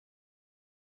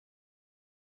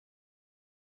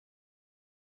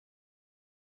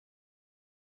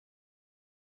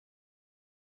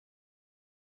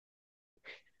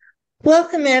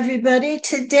Welcome, everybody.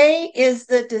 Today is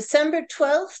the December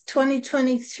 12th,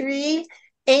 2023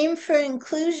 AIM for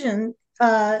Inclusion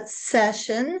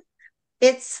session.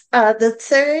 It's the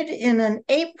third in an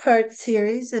 8-part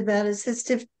series about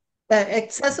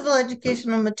accessible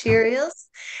educational materials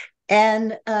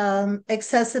and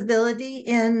accessibility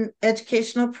in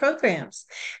educational programs.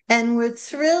 And we're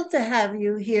thrilled to have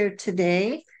you here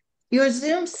today. Your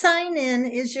Zoom sign-in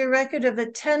is your record of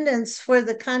attendance for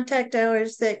the contact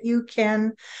hours that you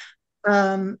can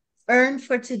earn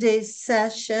for today's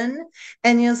session.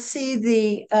 And you'll see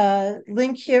the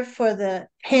link here for the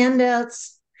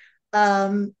handouts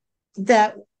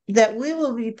that we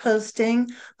will be posting.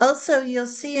 Also, you'll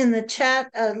see in the chat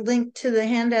a link to the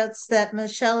handouts that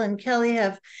Michelle and Kelly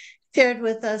have shared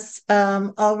with us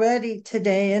already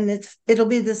today, and it'll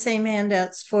be the same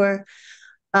handouts for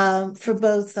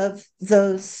both of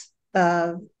those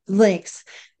links.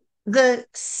 The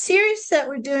series that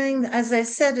we're doing, as I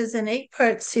said, is an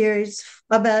 8-part series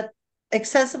about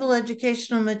accessible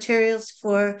educational materials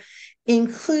for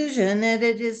inclusion, and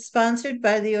it is sponsored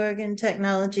by the Oregon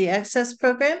Technology Access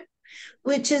Program,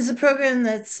 which is a program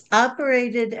that's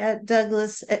operated at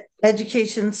Douglas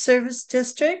Education Service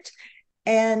District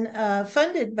and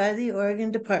funded by the Oregon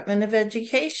Department of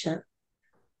Education.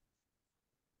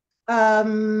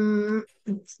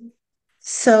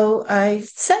 So I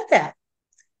said that.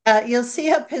 You'll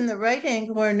see up in the right-hand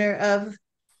corner of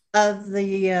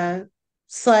the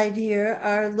slide here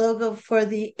our logo for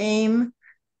the AIM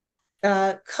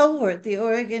cohort, the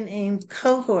Oregon AIM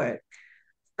cohort.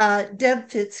 Deb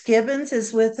Fitzgibbons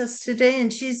is with us today,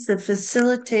 and she's the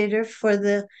facilitator for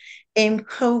the AIM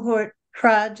cohort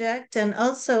project and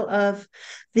also of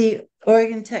the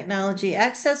Oregon Technology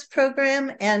Access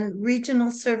Program and regional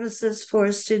services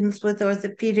for students with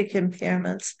orthopedic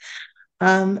impairments.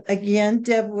 Again,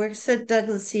 Deb works at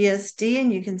Douglas ESD,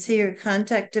 and you can see her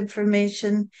contact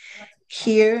information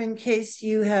here in case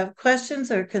you have questions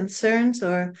or concerns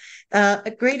or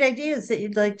great ideas that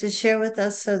you'd like to share with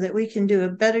us so that we can do a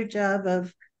better job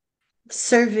of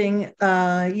serving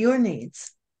your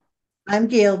needs. I'm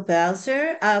Gail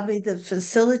Bowser. I'll be the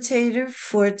facilitator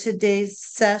for today's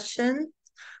session.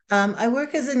 I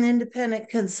work as an independent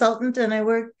consultant, and I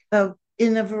work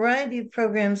in a variety of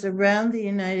programs around the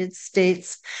United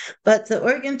States, but the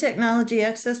Oregon Technology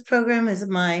Access Program is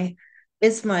my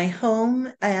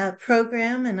home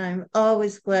program, and I'm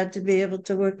always glad to be able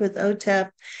to work with OTAP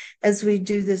as we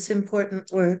do this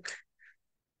important work.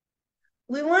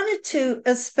 We wanted to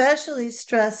especially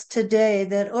stress today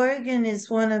that Oregon is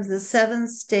one of the 7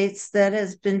 states that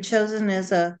has been chosen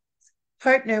as a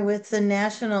partner with the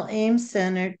National AEM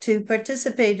Center to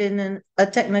participate in a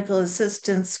technical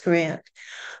assistance grant.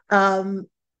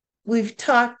 We've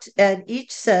talked at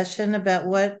each session about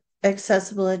what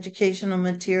accessible educational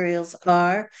materials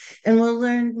are, and we'll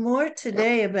learn more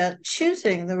today about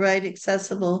choosing the right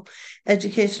accessible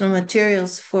educational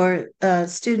materials for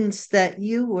students that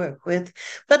you work with.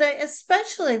 But I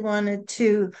especially wanted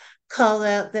to call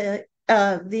out the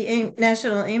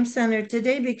National AIM Center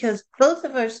today because both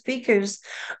of our speakers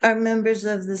are members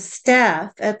of the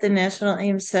staff at the National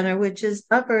AIM Center, which is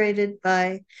operated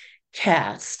by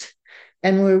CAST,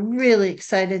 and we're really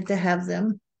excited to have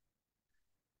them.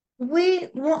 We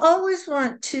will always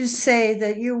want to say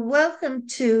that you're welcome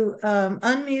to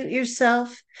unmute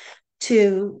yourself,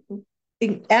 to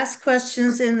ask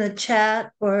questions in the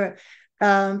chat, or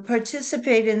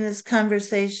participate in this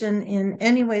conversation in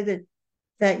any way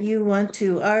that you want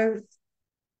to.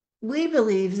 We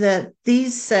believe that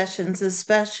these sessions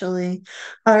especially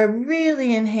are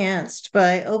really enhanced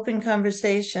by open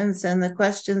conversations and the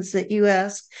questions that you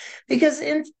ask, because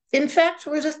in fact,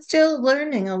 we're just still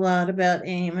learning a lot about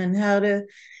AIM and how to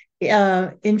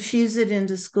infuse it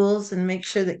into schools and make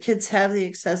sure that kids have the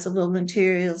accessible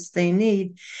materials they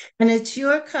need. And it's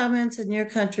your comments and your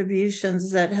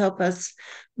contributions that help us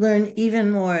learn even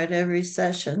more at every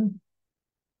session.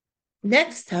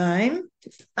 Next time,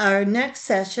 our next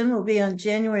session will be on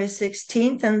January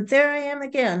 16th, and there I am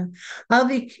again. I'll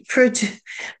be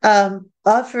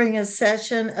offering a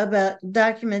session about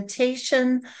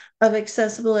documentation of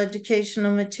accessible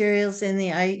educational materials in the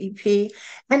IEP,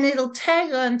 and it'll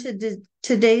tag on to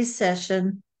today's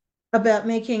session about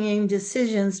making AIM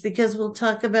decisions, because we'll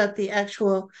talk about the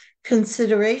actual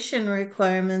consideration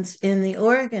requirements in the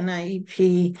Oregon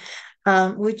IEP,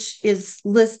 which is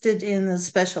listed in the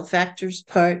special factors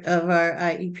part of our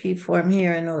IEP form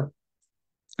here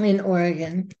in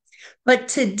Oregon. But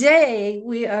today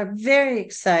we are very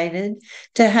excited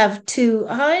to have 2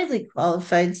 highly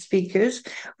qualified speakers.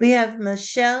 We have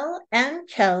Michelle and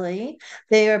Kelly.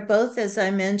 They are both, as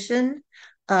I mentioned,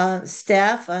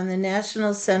 staff on the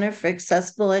National Center for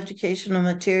Accessible Educational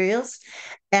Materials,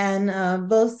 and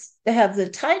both have the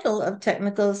title of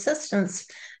technical assistance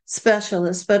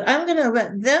specialist. But I'm going to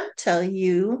let them tell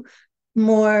you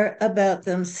more about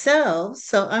themselves.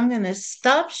 So I'm going to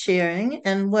stop sharing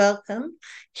and welcome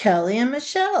Kelli and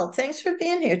Michelle. Thanks for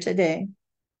being here today.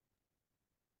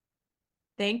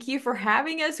 Thank you for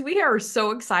having us. We are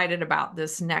so excited about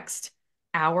this next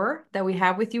hour that we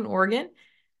have with you in Oregon.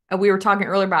 We were talking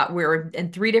earlier about we're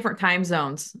in 3 different time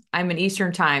zones. I'm in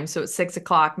Eastern time, so it's 6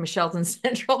 o'clock. Michelle's in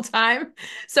Central time.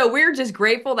 So we're just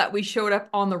grateful that we showed up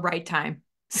on the right time.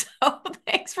 So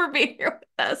thanks for being here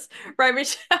with us. Right,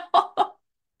 Michelle?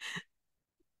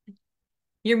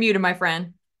 You're muted, my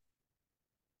friend.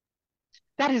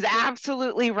 That is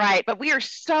absolutely right. But we are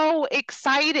so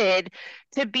excited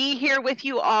to be here with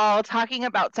you all talking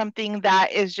about something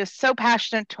that is just so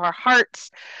passionate to our hearts,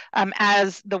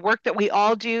 as the work that we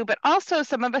all do, but also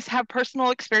some of us have personal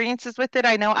experiences with it.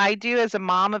 I know I do as a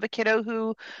mom of a kiddo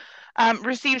who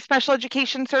receive special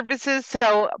education services.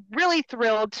 So really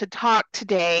thrilled to talk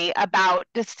today about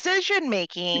decision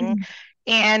making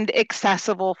and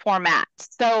accessible formats.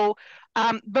 So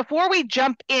before we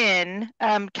jump in,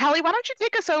 Kelli, why don't you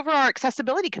take us over our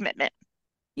accessibility commitment?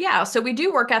 Yeah, so we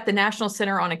do work at the National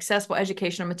Center on Accessible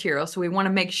Educational Materials. So we want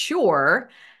to make sure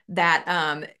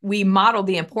that we model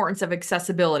the importance of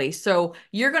accessibility. So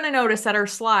you're going to notice that our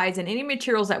slides and any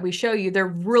materials that we show you, they're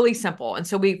really simple. And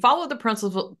so we follow the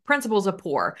principles of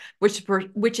POUR,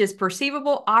 which is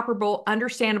perceivable, operable,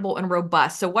 understandable, and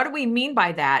robust. So what do we mean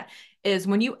by that? Is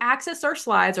when you access our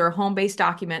slides or a home-based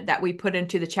document that we put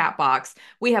into the chat box,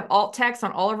 we have alt text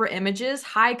on all of our images,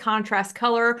 high contrast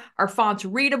color, our font's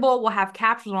readable, we'll have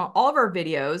captions on all of our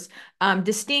videos,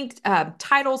 distinct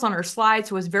titles on our slides,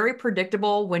 so it's very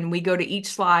predictable when we go to each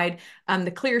slide,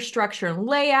 the clear structure and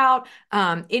layout.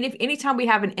 And if anytime we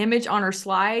have an image on our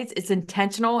slides, it's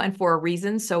intentional and for a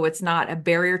reason, so it's not a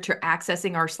barrier to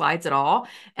accessing our slides at all.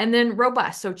 And then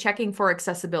robust, so checking for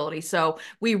accessibility. So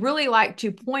we really like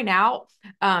to point out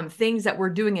things that we're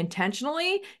doing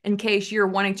intentionally in case you're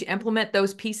wanting to implement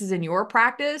those pieces in your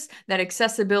practice, that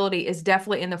accessibility is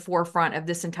definitely in the forefront of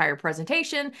this entire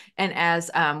presentation. And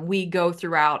as we go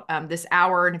throughout this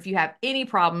hour, and if you have any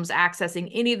problems accessing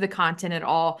any of the content at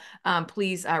all,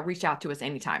 please reach out to us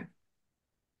anytime.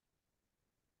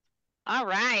 All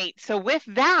right. So with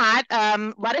that,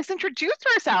 let us introduce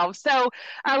ourselves. So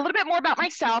a little bit more about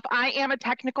myself. I am a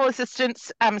technical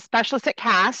assistance specialist at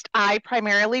CAST. I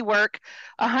primarily work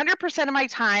 100% of my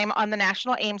time on the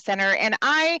National AEM Center, and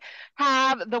I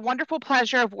have the wonderful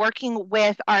pleasure of working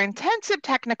with our intensive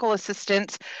technical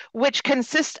assistants, which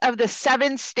consists of the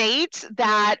 7 states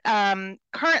that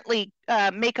currently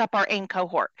make up our AIM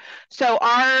cohort. So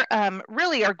our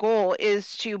really our goal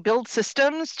is to build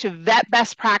systems to vet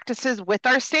best practices with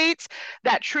our states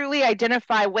that truly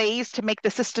identify ways to make the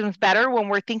systems better when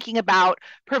we're thinking about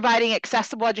providing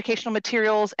accessible educational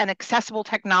materials and accessible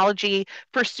technology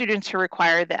for students who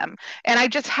require them. And I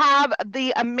just have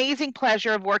the amazing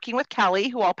pleasure of working with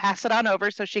Kelli, who I'll pass it on over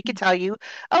so she can tell you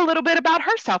a little bit about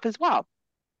herself as well.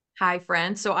 Hi,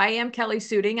 friends. So I am Kelli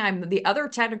Suding. I'm the other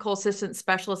technical assistant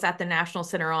specialist at the National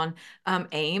Center on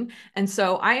AIM. And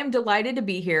so I am delighted to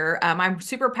be here. I'm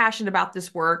super passionate about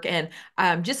this work, and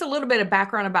just a little bit of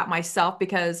background about myself,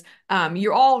 because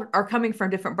you all are coming from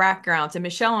different backgrounds, and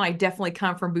Michelle and I definitely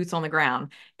come from boots on the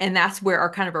ground. And that's where our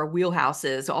kind of our wheelhouse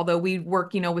is. Although we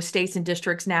work, with states and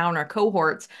districts now in our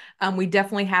cohorts, we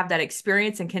definitely have that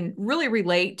experience and can really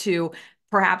relate to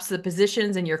perhaps the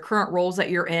positions and your current roles that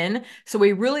you're in. So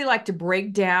we really like to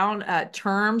break down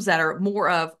terms that are more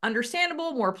of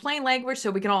understandable, more plain language,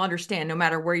 so we can all understand no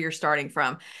matter where you're starting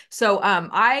from. So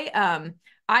I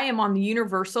am on the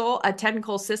Universal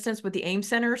Technical Assistance with the AIM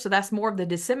Center. So that's more of the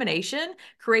dissemination,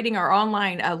 creating our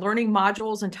online learning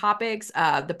modules and topics,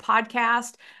 the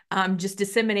podcast, just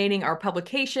disseminating our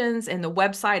publications and the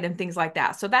website and things like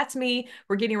that. So that's me.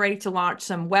 We're getting ready to launch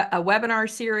some a webinar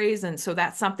series. And so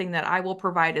that's something that I will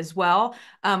provide as well.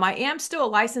 I am still a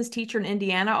licensed teacher in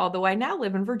Indiana, although I now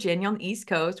live in Virginia on the East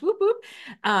Coast. Whoop, whoop.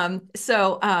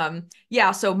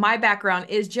 Yeah, so my background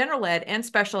is general ed and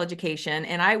special education.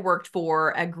 And I worked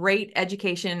for a great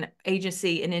education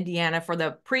agency in Indiana for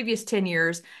the previous 10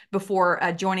 years before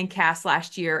joining CAST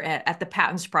last year at the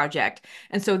Patents Project.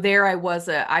 And so there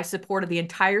I supported the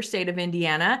entire state of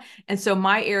Indiana. And so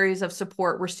my areas of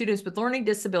support were students with learning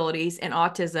disabilities and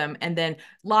autism, and then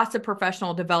lots of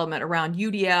professional development around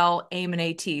UDL, AIM, and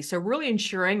AT. So really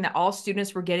ensuring that all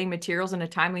students were getting materials in a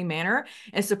timely manner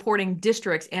and supporting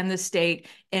districts and the state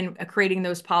in creating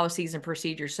those policies and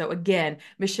procedures. So again,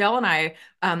 Michelle and I,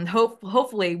 hopefully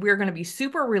hopefully we're going to be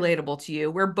super relatable to you.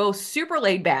 We're both super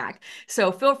laid back.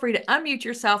 So feel free to unmute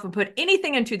yourself and put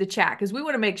anything into the chat, because we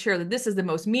want to make sure that this is the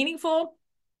most meaningful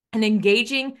and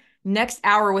engaging next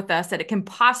hour with us that it can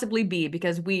possibly be,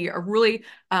 because we are really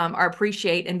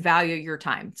appreciate and value your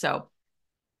time. So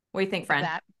what do you think, friend?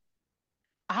 That.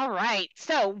 All right.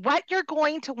 So what you're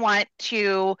going to want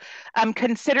to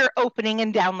consider opening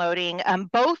and downloading,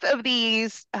 both of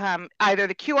these, either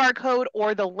the QR code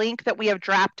or the link that we have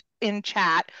dropped in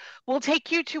chat, will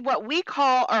take you to what we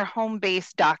call our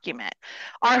home-based document.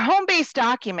 Our home-based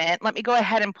document, let me go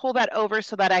ahead and pull that over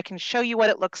so that I can show you what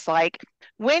it looks like.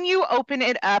 When you open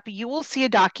it up, you will see a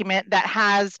document that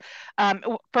has,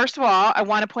 first of all, I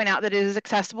want to point out that it is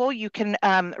accessible. You can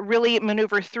really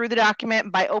maneuver through the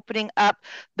document by opening up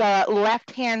the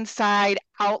left-hand side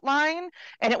outline,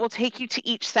 and it will take you to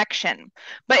each section.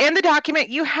 But in the document,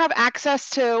 you have access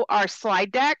to our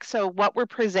slide deck. So what we're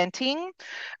presenting,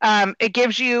 it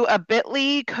gives you a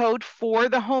bit.ly code for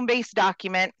the home-based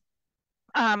document.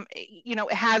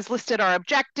 It has listed our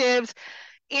objectives.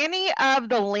 Any of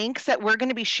the links that we're going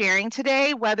to be sharing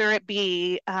today, whether it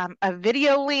be a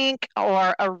video link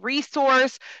or a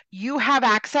resource, you have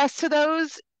access to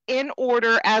those in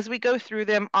order as we go through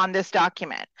them on this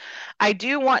document. I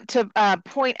do want to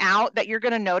point out that you're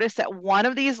going to notice that one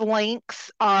of these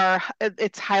links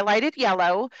it's highlighted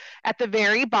yellow at the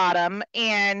very bottom,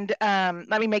 and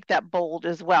let me make that bold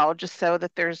as well, just so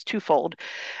that there's twofold.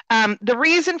 The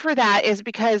reason for that is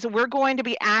because we're going to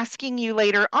be asking you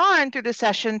later on through the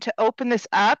session to open this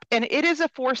up, and it is a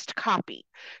forced copy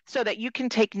so that you can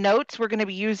take notes. We're going to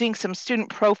be using some student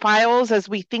profiles as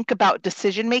we think about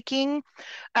decision making.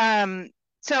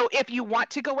 So if you want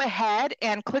to go ahead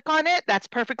and click on it, that's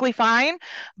perfectly fine.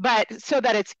 But so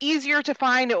that it's easier to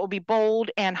find, it will be bold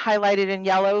and highlighted in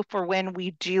yellow for when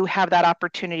we do have that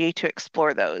opportunity to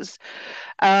explore those.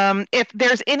 If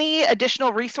there's any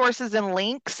additional resources and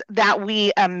links that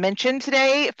we mentioned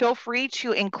today, feel free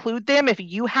to include them. If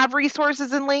you have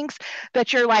resources and links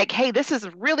that you're like, hey, this is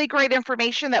really great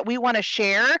information that we want to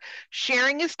share,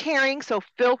 sharing is caring. So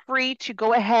feel free to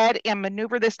go ahead and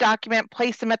maneuver this document,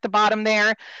 place them at the bottom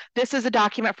there. This is a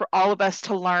document for all of us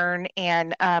to learn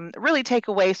and really take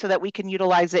away so that we can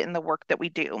utilize it in the work that we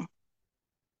do.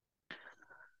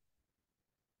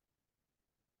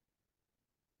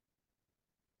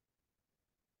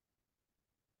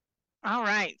 All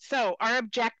right, so our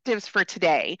objectives for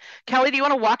today. Kelli, do you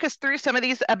want to walk us through some of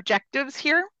these objectives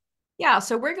here? Yeah,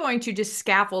 so we're going to just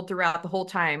scaffold throughout the whole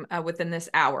time within this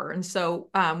hour. And so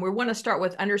we want to start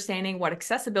with understanding what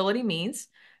accessibility means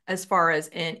as far as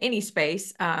in any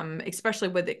space, especially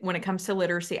when it comes to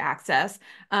literacy access,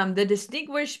 the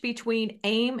distinguish between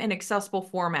AIM and accessible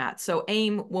formats. So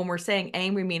AIM, when we're saying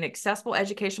AIM, we mean accessible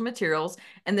educational materials,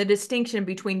 and the distinction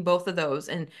between both of those,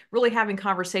 and really having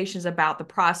conversations about the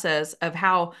process of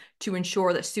how to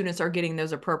ensure that students are getting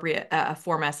those appropriate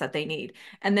formats that they need.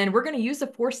 And then we're going to use the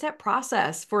 4-step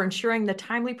process for ensuring the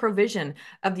timely provision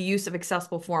of the use of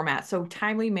accessible formats. So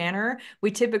timely manner, we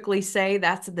typically say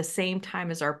that's at the same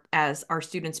time as our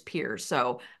students' peers.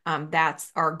 So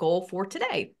that's our goal for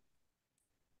today.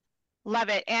 Love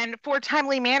it. And for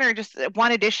timely manner, just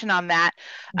one addition on that.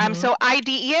 So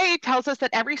IDEA tells us that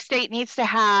every state needs to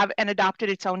have and adopted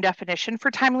its own definition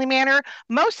for timely manner.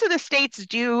 Most of the states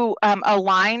do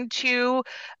align to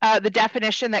the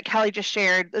definition that Kelli just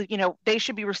shared. They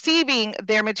should be receiving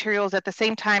their materials at the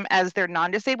same time as their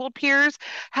non-disabled peers.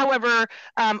 However,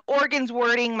 Oregon's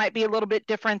wording might be a little bit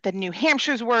different than New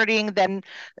Hampshire's wording, than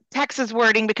Texas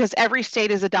wording, because every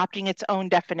state is adopting its own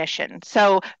definition.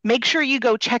 So make sure you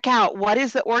go check out what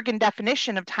is the Oregon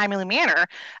definition of timely manner,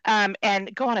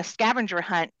 and go on a scavenger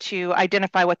hunt to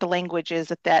identify what the language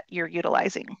is that you're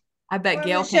utilizing. I bet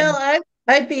Gail Michelle, can.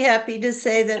 I'd be happy to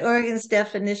say that Oregon's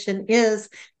definition is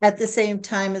at the same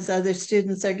time as other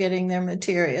students are getting their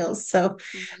materials. So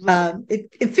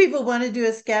if people want to do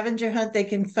a scavenger hunt, they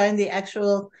can find the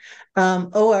actual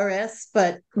ORS,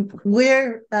 but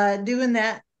we're doing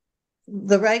that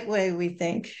the right way, we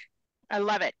think. I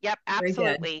love it. Yep,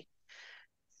 absolutely.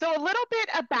 So a little bit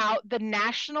about the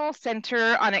National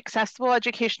Center on Accessible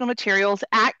Educational Materials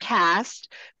at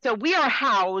CAST. So we are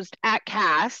housed at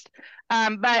CAST,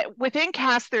 but within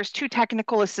CAST, there's 2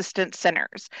 technical assistance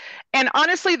centers. And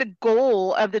honestly, the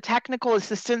goal of the technical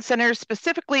assistance centers,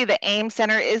 specifically the AIM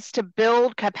Center, is to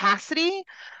build capacity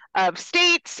of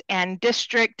states and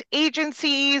district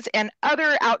agencies and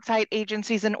other outside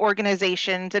agencies and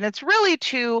organizations. And it's really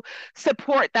to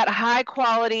support that high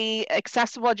quality,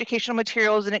 accessible educational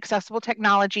materials and accessible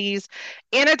technologies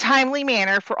in a timely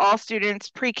manner for all students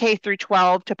pre-K through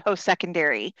 12 to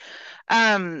post-secondary.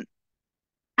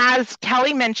 As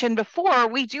Kelli mentioned before,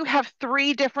 we do have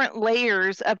 3 different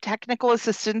layers of technical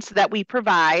assistance that we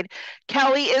provide.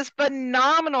 Kelli is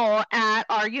phenomenal at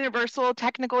our universal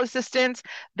technical assistance.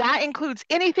 That includes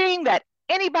anything that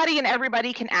anybody and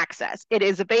everybody can access. It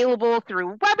is available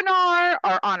through webinar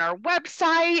or on our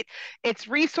website. It's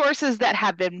resources that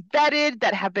have been vetted,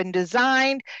 that have been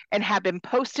designed, and have been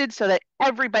posted so that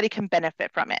everybody can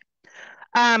benefit from it.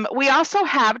 We also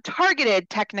have targeted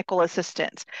technical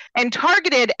assistance. And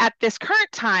targeted at this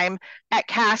current time at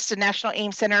CAST and National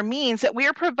AEM Center means that we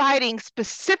are providing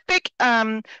specific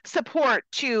support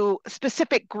to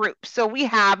specific groups. So we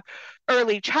have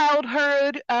early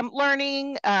childhood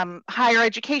learning, higher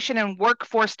education, and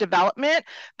workforce development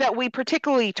that we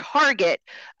particularly target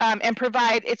and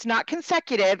provide. It's not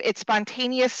consecutive, it's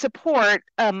spontaneous support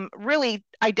really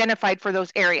identified for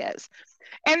those areas.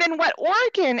 And then what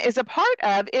Oregon is a part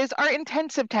of is our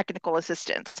intensive technical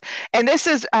assistance. And this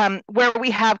is where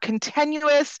we have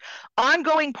continuous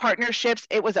ongoing partnerships.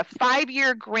 It was a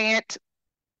 5-year grant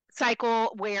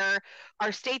cycle where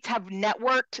our states have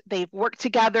networked, they've worked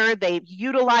together, they've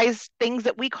utilized things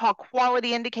that we call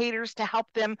quality indicators to help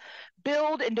them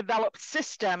build and develop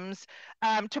systems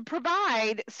to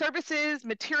provide services,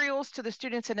 materials to the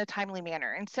students in a timely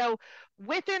manner. And so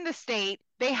within the state,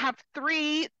 they have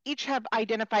each have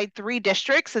identified 3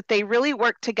 districts that they really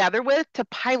work together with to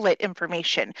pilot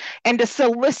information and to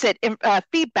solicit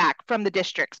feedback from the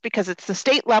districts, because it's the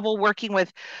state level working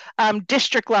with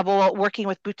district level working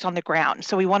with boots on the ground.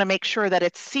 So we want to make sure that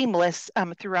it's seamless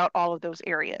throughout all of those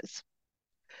areas.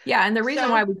 Yeah, and the reason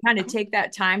why we kind of take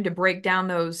that time to break down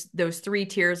those 3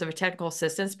 tiers of a technical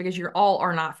assistance, because you all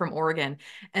are not from Oregon.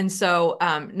 And so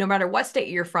no matter what state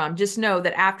you're from, just know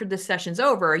that after this session's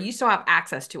over, you still have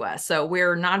access to us. So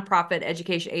we're a nonprofit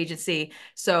education agency.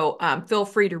 So feel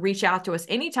free to reach out to us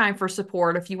anytime for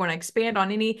support. If you want to expand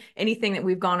on anything that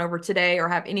we've gone over today or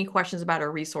have any questions about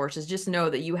our resources, just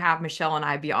know that you have Michelle and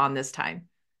I beyond this time.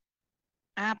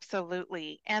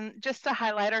 Absolutely. And just to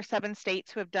highlight our 7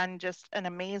 states who have done just an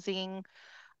amazing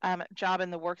job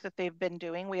in the work that they've been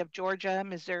doing. We have Georgia,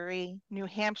 Missouri, New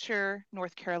Hampshire,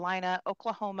 North Carolina,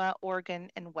 Oklahoma, Oregon,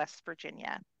 and West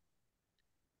Virginia.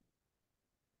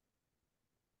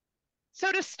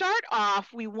 So to start off,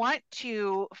 we want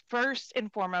to first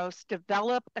and foremost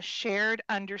develop a shared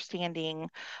understanding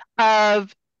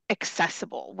of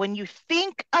accessible. When you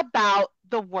think about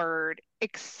the word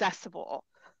accessible,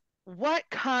 what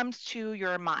comes to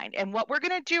your mind? And what we're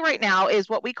going to do right now is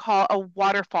what we call a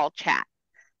waterfall chat.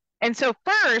 And so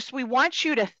first, we want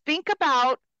you to think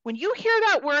about, when you hear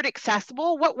that word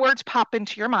accessible, what words pop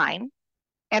into your mind?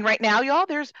 And right now, y'all,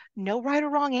 there's no right or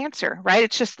wrong answer, right?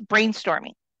 It's just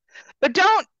brainstorming. But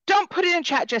don't put it in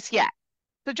chat just yet.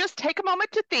 So just take a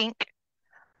moment to think.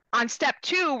 On step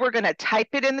 2, we're going to type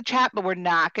it in the chat, but we're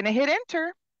not going to hit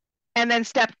enter. And then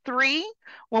step 3,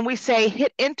 when we say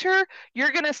hit enter,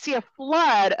 you're going to see a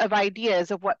flood of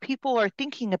ideas of what people are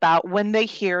thinking about when they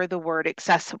hear the word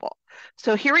accessible.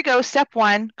 So here we go. Step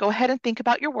 1, go ahead and think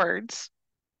about your words.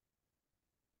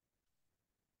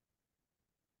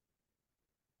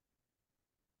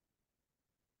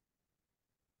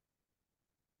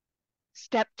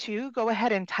 Step 2, go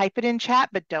ahead and type it in chat,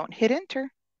 but don't hit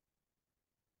enter.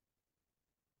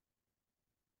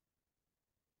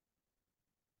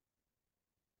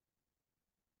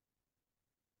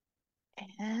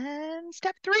 And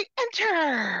step 3,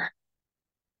 enter.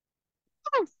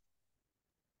 Oh.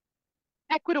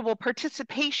 Equitable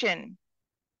participation,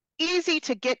 easy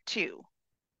to get to,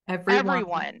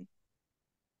 everyone,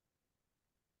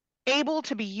 able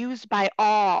to be used by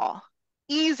all,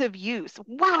 ease of use.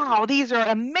 Wow, these are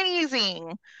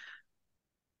amazing.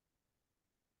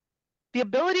 The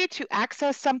ability to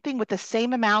access something with the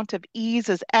same amount of ease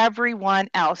as everyone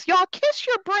else. Y'all kiss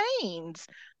your brains.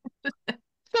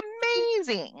 It's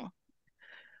amazing.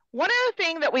 One other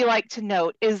thing that we like to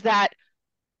note is that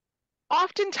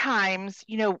oftentimes,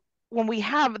 when we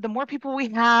have, the more people we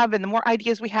have and the more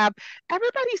ideas we have,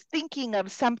 everybody's thinking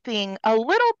of something a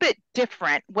little bit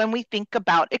different when we think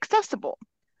about accessible.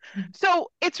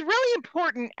 So it's really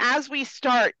important as we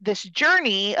start this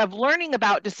journey of learning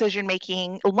about decision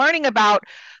making, learning about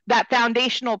that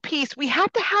foundational piece, we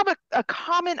have to have a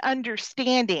common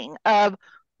understanding of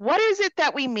what is it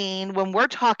that we mean when we're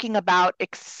talking about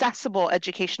accessible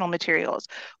educational materials?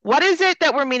 What is it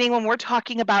that we're meaning when we're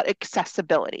talking about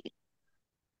accessibility?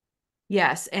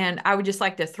 Yes, and I would just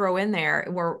like to throw in there,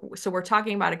 we're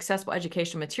talking about accessible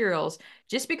educational materials.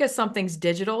 Just because something's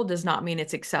digital does not mean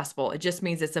it's accessible. It just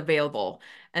means it's available.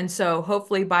 And so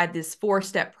hopefully by this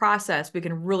 4-step process, we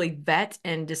can really vet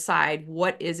and decide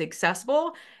what is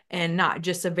accessible and not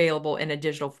just available in a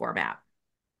digital format.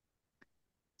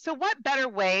 So what better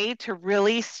way to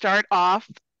really start off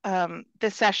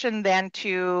this session than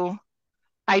to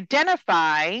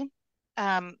identify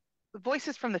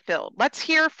voices from the field. Let's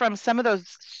hear from some of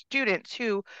those students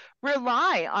who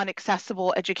rely on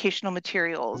accessible educational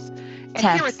materials and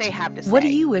hear what Text. they have to say. What do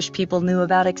you wish people knew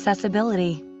about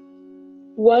accessibility?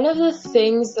 One of the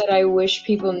things that I wish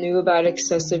people knew about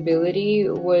accessibility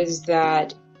was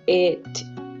that it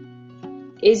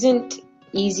isn't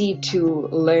easy to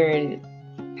learn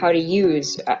how to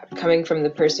use, coming from the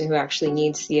person who actually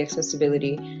needs the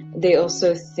accessibility. They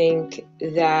also think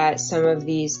that some of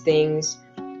these things,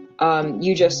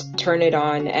 you just turn it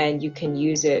on and you can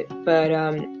use it. But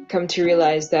come to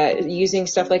realize that using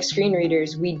stuff like screen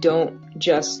readers, we don't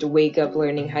just wake up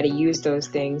learning how to use those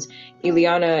things.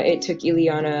 It took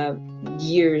Ileana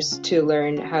years to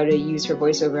learn how to use her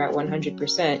voiceover at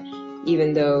 100%,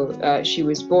 even though she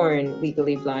was born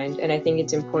legally blind. And I think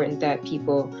it's important that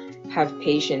people have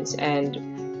patience,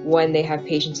 and when they have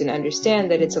patience and understand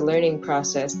that it's a learning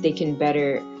process, they can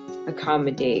better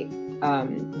accommodate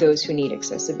those who need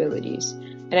accessibilities.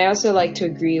 And I also like to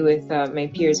agree with my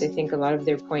peers. I think a lot of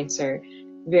their points are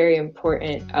very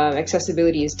important.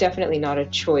 Accessibility is definitely not a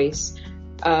choice.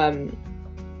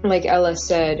 Like Ella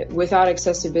said, without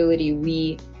accessibility,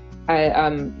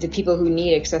 the people who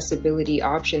need accessibility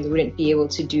options wouldn't be able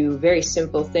to do very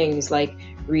simple things like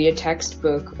read a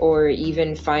textbook or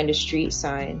even find a street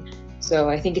sign. So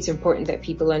I think it's important that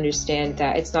people understand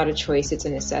that it's not a choice, it's a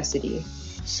necessity.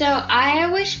 So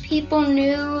I wish people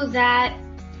knew that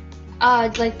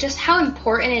like just how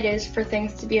important it is for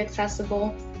things to be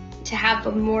accessible, to have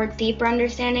a more deeper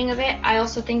understanding of it. I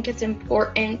also think it's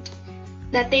important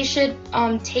that they should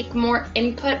take more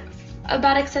input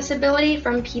about accessibility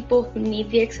from people who need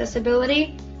the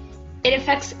accessibility. It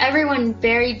affects everyone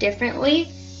very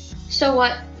differently. So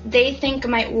what they think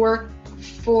might work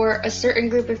for a certain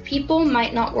group of people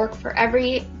might not work for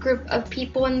every group of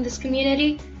people in this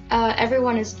community.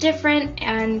 Everyone is different,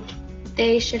 and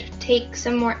they should take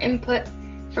some more input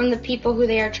from the people who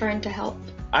they are trying to help.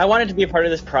 I wanted to be a part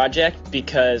of this project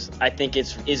because I think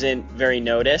it isn't very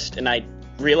noticed, and I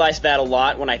realized that a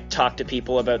lot when I talk to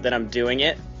people about that I'm doing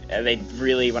it.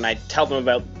 When I tell them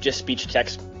about just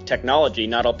speech-to-text technology,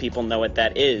 not all people know what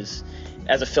that is.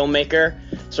 As a filmmaker,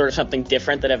 sort of something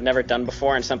different that I've never done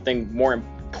before, and something more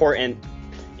important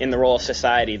in the role of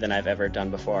society than I've ever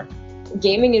done before.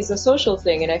 Gaming is a social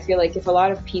thing, and I feel like if a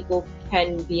lot of people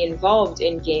can be involved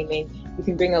in gaming, you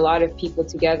can bring a lot of people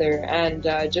together and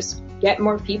just get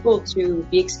more people to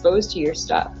be exposed to your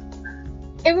stuff.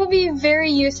 It would be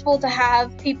very useful to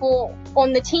have people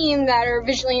on the team that are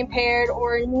visually impaired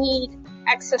or need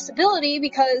accessibility,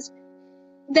 because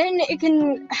then it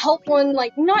can help on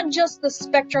like not just the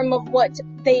spectrum of what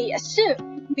they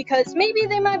assume, because maybe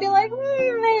they might be like,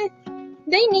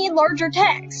 they need larger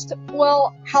text.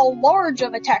 Well, how large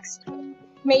of a text?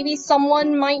 Maybe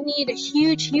someone might need a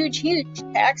huge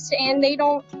text, and they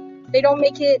don't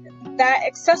make it that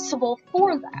accessible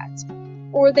for that.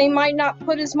 Or they might not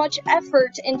put as much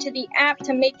effort into the app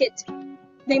to make it.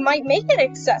 They might make it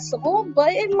accessible,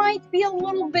 but it might be a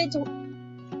little bit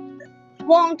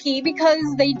wonky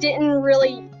because they didn't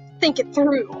really think it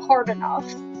through hard enough.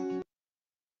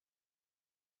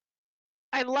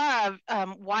 I love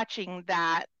watching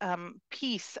that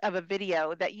piece of a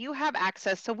video that you have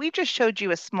access. So we just showed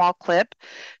you a small clip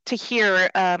to hear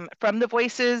from the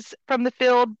voices from the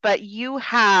field, but you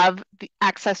have the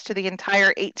access to the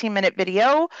entire 18-minute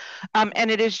video. And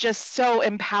it is just so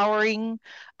empowering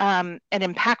and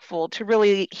impactful to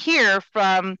really hear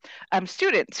from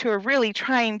students who are really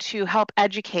trying to help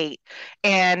educate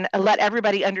and let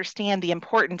everybody understand the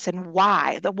importance and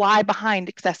the why behind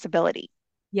accessibility.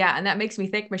 Yeah, and that makes me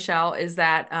think, Michelle, is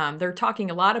that they're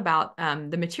talking a lot about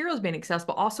the materials being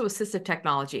accessible, also assistive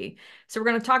technology. So we're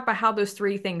going to talk about how those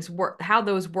three things work, how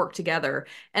those work together.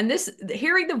 And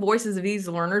hearing the voices of these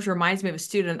learners reminds me of a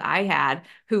student I had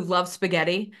who loved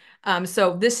spaghetti.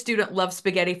 So this student loved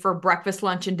spaghetti for breakfast,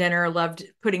 lunch, and dinner, loved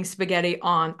putting spaghetti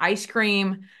on ice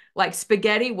cream. Like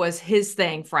spaghetti was his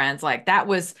thing, friends. Like that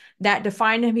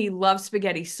defined him. He loved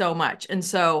spaghetti so much. And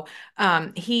so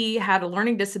he had a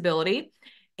learning disability.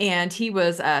 And he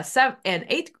was a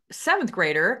seventh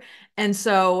grader. And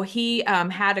so he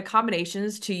had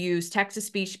accommodations to use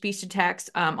text-to-speech, speech-to-text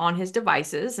on his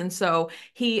devices. And so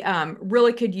he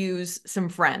really could use some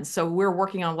friends. So we're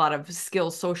working on a lot of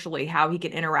skills socially, how he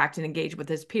could interact and engage with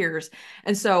his peers.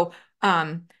 And so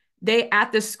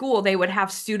at this school, they would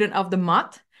have student of the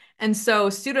month. And so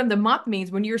student of the month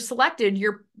means when you're selected,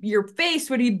 your face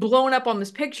would be blown up on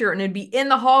this picture and it'd be in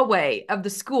the hallway of the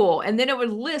school. And then it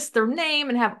would list their name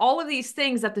and have all of these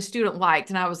things that the student liked.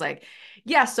 And I was like,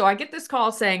 yes. So I get this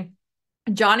call saying,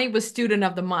 Johnny was student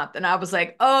of the month. And I was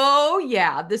like, oh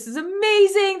yeah, this is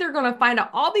amazing. They're going to find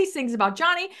out all these things about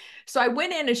Johnny. So I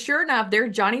went in and sure enough,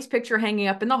 there's Johnny's picture hanging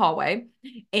up in the hallway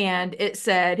and it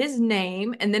said his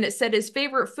name and then it said his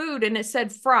favorite food and it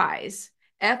said fries.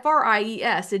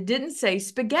 Fries. It didn't say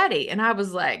spaghetti. And I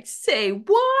was like, say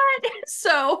what?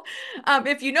 So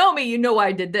if you know me, you know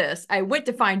I did this. I went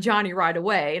to find Johnny right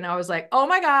away and I was like, oh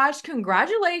my gosh,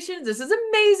 congratulations. This is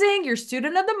amazing. You're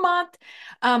student of the month.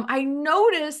 I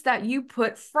noticed that you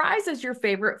put fries as your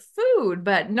favorite food,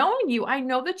 but knowing you, I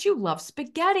know that you love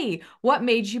spaghetti. What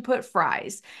made you put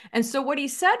fries? And so what he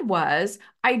said was,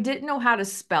 I didn't know how to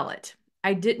spell it.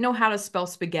 I didn't know how to spell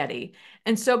spaghetti.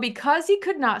 And so because he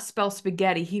could not spell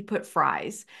spaghetti, he put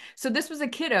fries. So this was a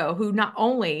kiddo who not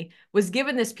only was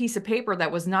given this piece of paper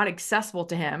that was not accessible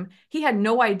to him, he had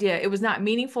no idea. It was not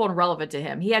meaningful and relevant to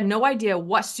him. He had no idea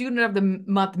what student of the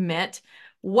month meant,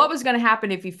 what was going to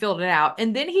happen if he filled it out.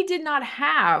 And then he did not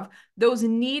have those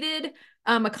needed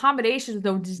accommodations,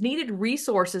 those needed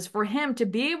resources for him to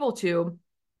be able to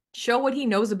show what he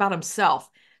knows about himself.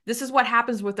 This is what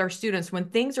happens with our students when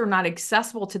things are not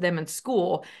accessible to them in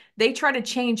school. They try to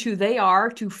change who they are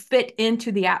to fit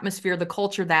into the atmosphere, the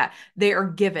culture that they are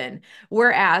given.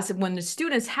 Whereas when the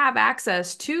students have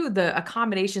access to the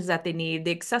accommodations that they need,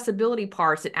 the accessibility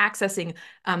parts and accessing,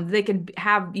 they can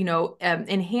have,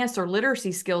 enhance their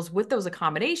literacy skills with those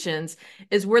accommodations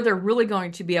is where they're really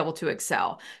going to be able to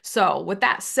excel. So with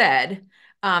that said,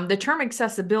 the term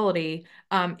accessibility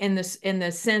in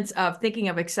the sense of thinking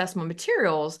of accessible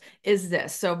materials is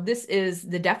this. So this is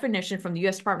the definition from the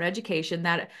U.S. Department of Education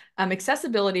that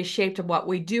accessibility is shaped of what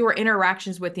we do or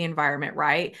interactions with the environment,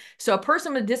 right? So a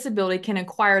person with a disability can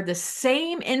acquire the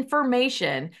same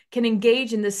information, can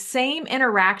engage in the same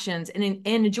interactions and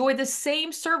enjoy the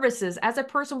same services as a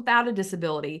person without a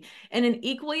disability in an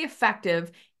equally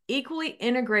effective, equally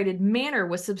integrated manner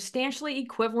with substantially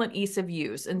equivalent ease of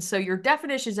use. And so your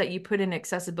definitions that you put in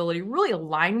accessibility really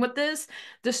align with this.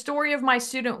 The story of my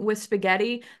student with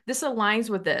spaghetti, this aligns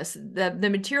with this. The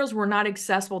materials were not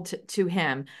accessible to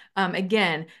him.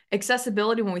 Again,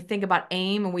 accessibility, when we think about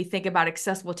AIM and we think about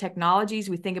accessible technologies,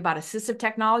 we think about assistive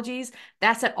technologies,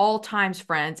 that's at all times,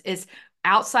 friends. It's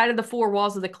outside of the four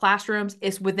walls of the classrooms.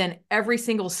 It's within every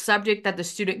single subject that the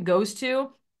student goes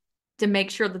to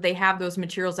make sure that they have those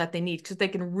materials that they need because they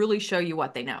can really show you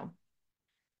what they know.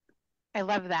 I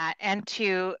love that. And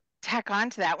to tack on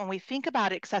to that, when we think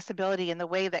about accessibility in the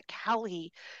way that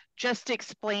Kelli just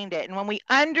explained it, and when we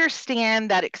understand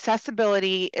that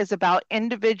accessibility is about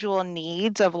individual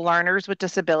needs of learners with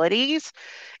disabilities,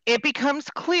 it becomes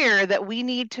clear that we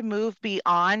need to move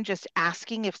beyond just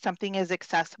asking if something is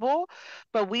accessible,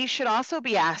 but we should also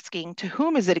be asking to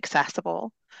whom is it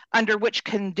accessible, under which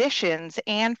conditions,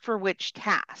 and for which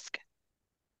task.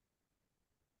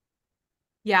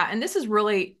 Yeah, and this is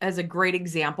really as a great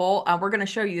example. We're going to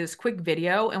show you this quick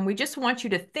video, and we just want you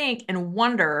to think and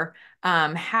wonder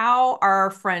how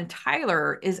our friend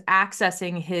Tyler is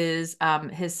accessing his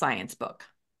science book.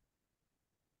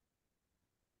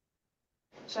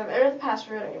 So I've entered the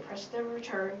password, and you press the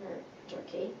return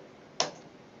key.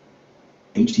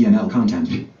 HTML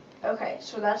content. Okay,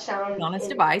 so that sound on its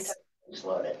device is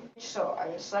loaded. So I'm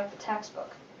going to select the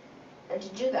textbook, and to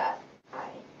do that, I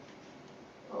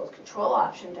hold Control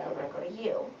Option down and I go to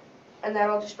U, and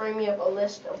that'll just bring me up a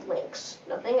list of links.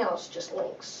 Nothing else, just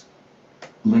links.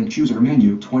 Link chooser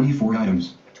menu, 24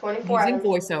 items. 24 using items.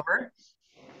 VoiceOver.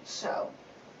 So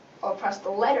I'll press the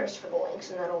letters for the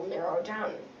links, and that'll narrow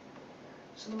down.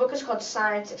 So the book is called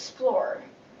Science Explorer.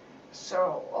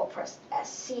 So I'll press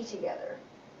SC together,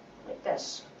 like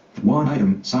this. One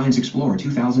item, Science Explorer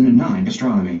 2009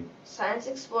 Astronomy. Science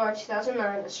Explorer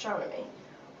 2009 Astronomy.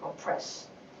 I'll press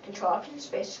Control Option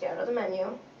Space to get out of the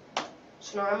menu.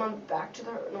 So now I'm back to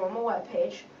the normal web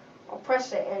page. I'll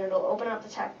press it and it'll open up the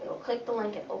text. It'll click the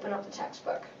link and open up the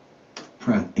textbook.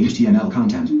 Press HTML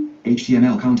content.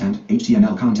 HTML content.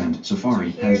 HTML content.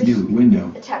 Safari So has new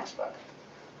window. The textbook.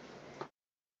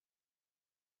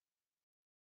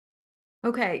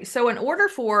 Okay, so in order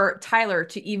for Tyler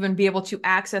to even be able to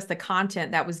access the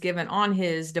content that was given on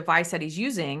his device that he's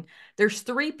using, there's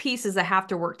three pieces that have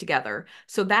to work together.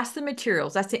 So that's the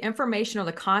materials, that's the information or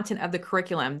the content of the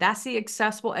curriculum, that's the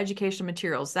accessible educational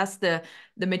materials, that's the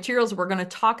materials we're going to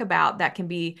talk about that can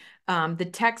be the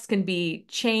text can be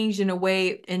changed in a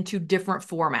way into different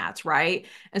formats, right?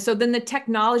 And so then the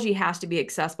technology has to be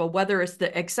accessible, whether it's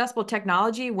the accessible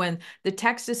technology when the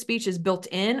text to speech is built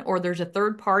in, or there's a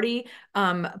third party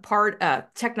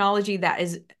technology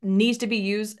that needs to be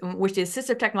used, which is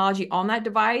assistive technology on that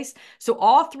device. So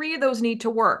all three of those need to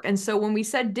work. And so when we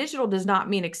said digital does not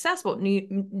mean accessible,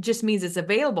 it just means it's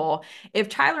available. If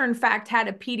Tyler, in fact, had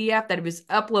a PDF that he was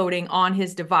uploading on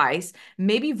his device,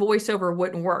 maybe VoiceOver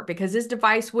wouldn't work because his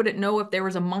device wouldn't know if there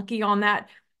was a monkey on that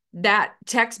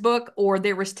textbook or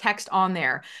there was text on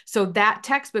there. So that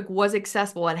textbook was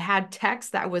accessible. It had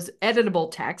text that was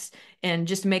editable text, and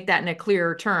just to make that in a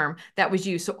clearer term, that was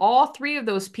used. So all three of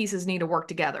those pieces need to work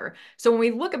together. So when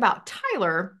we look about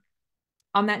Tyler,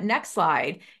 on that next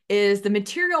slide is the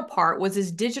material part was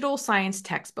his digital science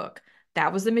textbook.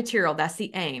 That was the material. That's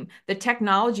the aim. The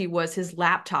technology was his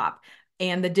laptop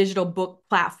and the digital book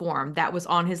platform that was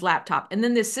on his laptop. And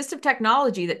then the assistive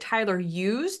technology that Tyler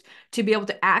used to be able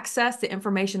to access the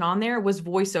information on there was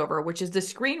VoiceOver, which is the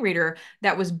screen reader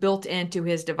that was built into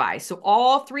his device. So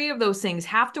all three of those things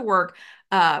have to work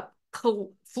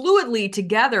fluidly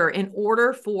together in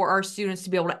order for our students to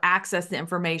be able to access the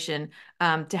information,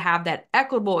 to have that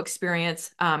equitable experience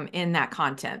in that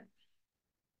content.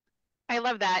 I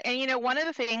love that. And one of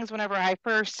the things whenever I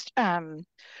first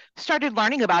started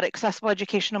learning about accessible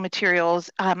educational materials,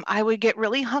 I would get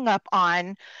really hung up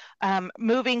on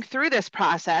moving through this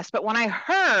process. But when I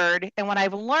heard and when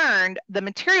I've learned, the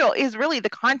material is really the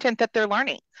content that they're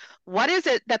learning. What is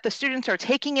it that the students are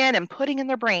taking in and putting in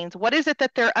their brains? What is it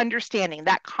that they're understanding?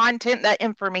 That content, that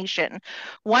information.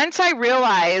 Once I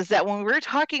realized that when we're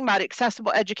talking about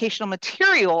accessible educational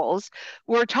materials,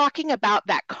 we're talking about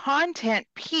that content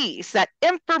piece, that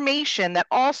information that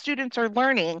all students are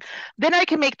learning, then I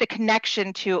can make the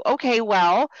connection to, okay,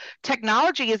 well,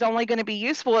 technology is only going to be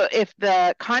useful if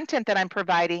the content that I'm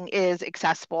providing is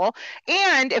accessible.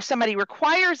 And if somebody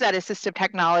requires that assistive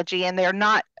technology and they're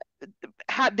not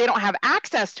they don't have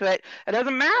access to it, it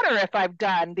doesn't matter if I've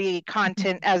done the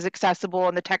content as accessible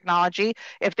and the technology.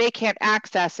 If they can't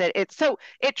access it, so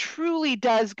it truly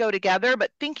does go together. But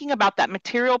thinking about that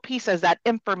material piece as that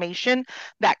information,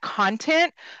 that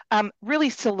content,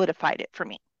 really solidified it for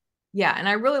me. Yeah, and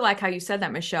I really like how you said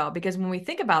that, Michelle, because when we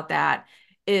think about that,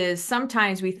 is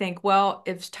sometimes we think, well,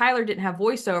 if Tyler didn't have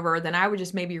VoiceOver, then I would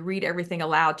just maybe read everything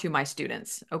aloud to my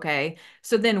students. Okay.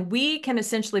 So then we can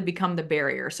essentially become the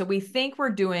barrier. So we think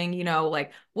we're doing,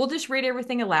 like we'll just read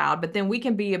everything aloud, but then we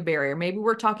can be a barrier. Maybe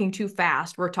we're talking too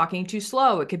fast. We're talking too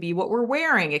slow. It could be what we're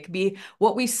wearing. It could be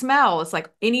what we smell. It's like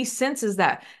any senses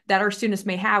that our students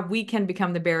may have, we can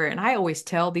become the barrier. And I always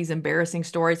tell these embarrassing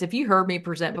stories. If you heard me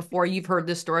present before, you've heard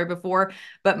this story before,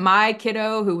 but my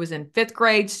kiddo who was in fifth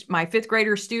grade, my fifth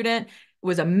grader student,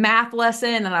 was a math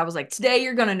lesson. And I was like, today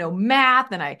you're going to know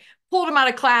math. And I pulled him out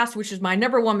of class, which is my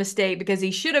number one mistake because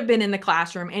he should have been in the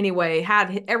classroom anyway,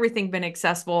 had everything been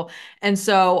accessible. And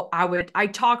so I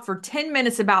talked for 10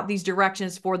 minutes about these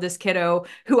directions for this kiddo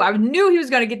who I knew he was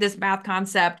going to get this math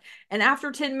concept. And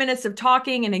after 10 minutes of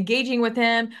talking and engaging with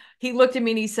him, he looked at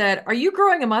me and he said, "Are you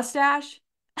growing a mustache?"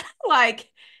 Like,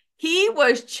 he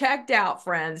was checked out,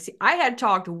 friends. I had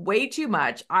talked way too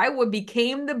much.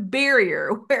 Became the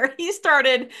barrier where he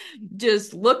started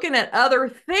just looking at other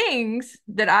things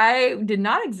that I did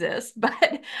not exist.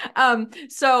 But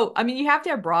so I mean, you have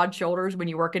to have broad shoulders when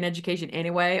you work in education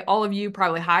anyway. All of you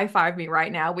probably high five me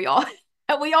right now. We all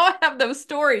have those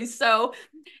stories. So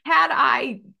had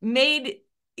I made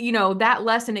that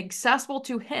lesson accessible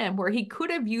to him where he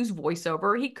could have used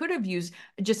VoiceOver, he could have used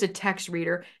just a text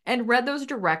reader and read those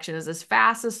directions as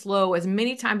fast, as slow, as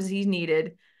many times as he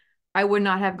needed, I would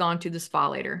not have gone to the spa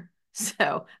later.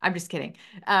 So I'm just kidding.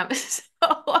 So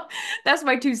that's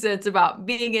my 2 cents about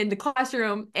being in the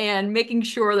classroom and making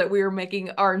sure that we were making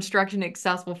our instruction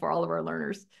accessible for all of our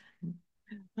learners.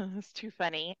 That's too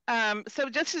funny. So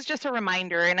this is just a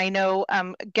reminder, and I know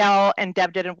Gal and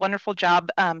Deb did a wonderful job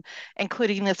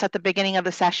including this at the beginning of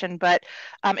the session, but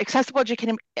accessible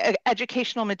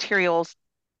educational materials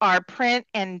are print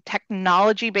and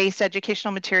technology-based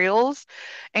educational materials,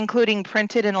 including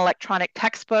printed and electronic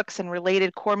textbooks and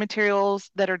related core materials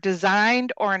that are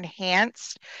designed or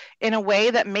enhanced in a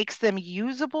way that makes them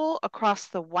usable across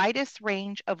the widest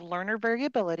range of learner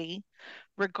variability,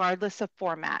 regardless of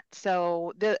format.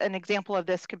 So an example of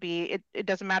this could be, it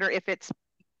doesn't matter if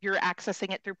you're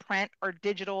accessing it through print or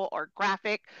digital or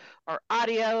graphic or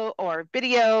audio or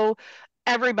video,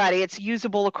 it's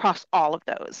usable across all of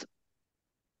those.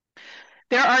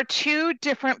 There are 2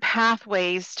 different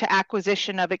pathways to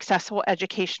acquisition of accessible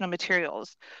educational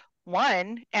materials.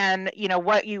 one, and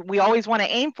what we always want to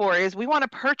aim for is we want to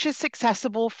purchase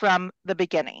accessible from the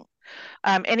beginning.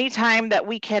 Anytime that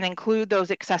we can include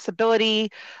those accessibility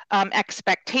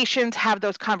expectations, have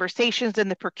those conversations,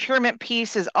 and the procurement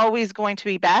piece is always going to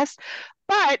be best.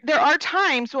 But there are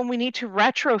times when we need to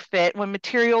retrofit when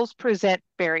materials present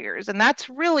barriers. And that's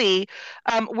really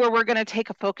where we're going to take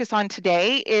a focus on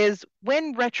today, is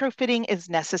when retrofitting is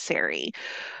necessary.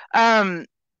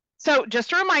 So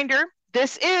just a reminder,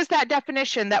 this is that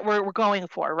definition that we're going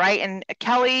for, right? And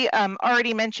Kelli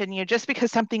already mentioned, just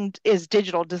because something is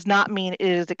digital does not mean it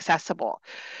is accessible.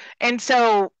 And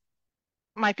so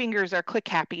my fingers are click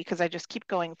happy because I just keep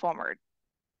going forward.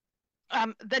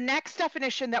 The next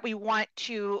definition that we want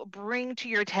to bring to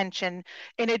your attention,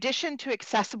 in addition to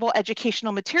accessible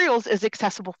educational materials, is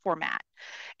accessible format.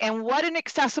 And what an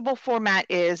accessible format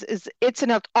is it's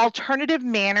an alternative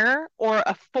manner or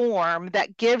a form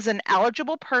that gives an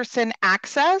eligible person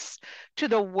access to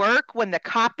the work when the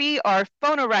copy or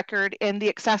phonorecord in the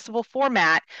accessible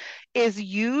format is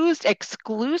used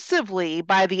exclusively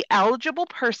by the eligible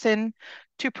person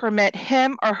to permit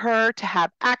him or her to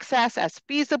have access as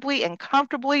feasibly and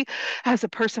comfortably as a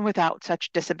person without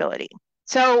such disability.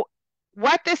 So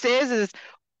what this is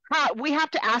we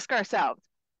have to ask ourselves,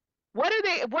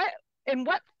 in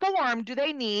what form do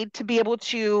they need to be able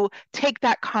to take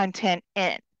that content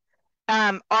in?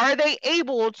 Are they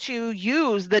able to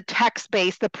use the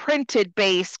text-based, the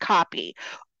printed-based copy?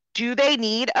 Do they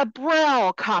need a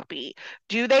Braille copy?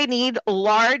 Do they need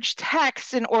large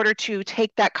text in order to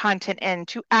take that content in,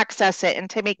 to access it, and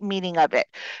to make meaning of it?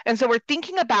 And so we're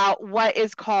thinking about what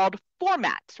is called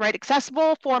formats, right?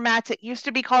 Accessible formats. It used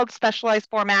to be called specialized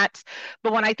formats.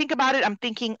 But when I think about it, I'm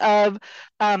thinking of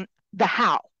the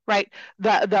how, right?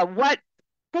 The what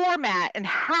format and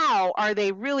how are they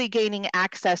really gaining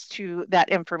access to that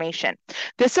information.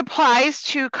 This applies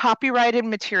to copyrighted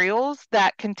materials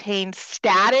that contain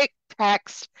static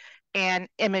text and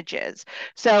images.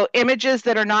 So images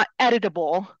that are not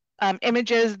editable,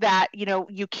 images that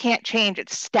you can't change,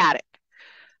 it's static.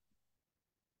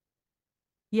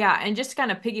 Yeah, and just to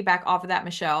kind of piggyback off of that,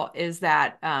 Michelle, is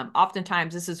that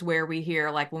oftentimes this is where we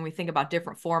hear, like when we think about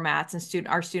different formats and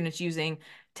our students using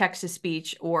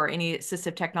text-to-speech or any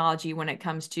assistive technology when it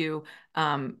comes to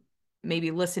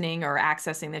maybe listening or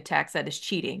accessing the text, that is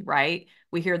cheating, right?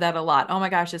 We hear that a lot. Oh my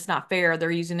gosh, it's not fair. They're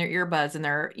using their earbuds and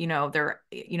they're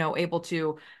able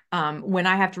to when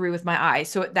I have to read with my eyes.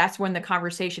 So that's when the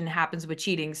conversation happens with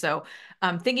cheating. So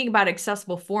thinking about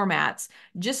accessible formats,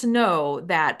 just know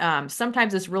that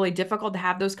sometimes it's really difficult to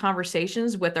have those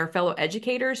conversations with our fellow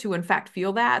educators who in fact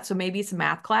feel that. So maybe it's a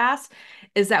math class,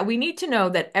 is that we need to know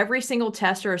that every single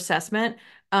test or assessment,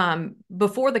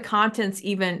 before the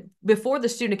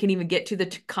student can even get to the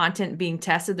content being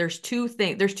tested, there's two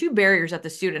barriers that the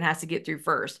student has to get through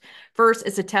first. First,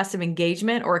 it's a test of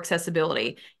engagement or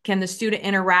accessibility. Can the student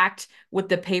interact with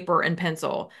the paper and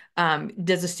pencil?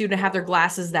 Does the student have their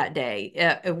glasses that day?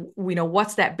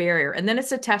 What's that barrier? And then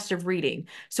it's a test of reading.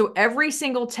 So every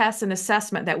single test and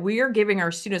assessment that we are giving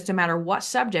our students, no matter what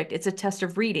subject, it's a test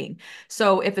of reading.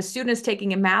 So if a student is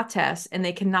taking a math test and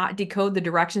they cannot decode the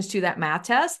directions to that math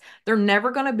test, they're never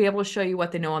going to be able to show you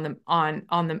what they know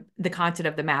on the content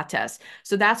of the math test.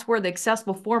 So that's where the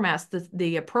accessible formats,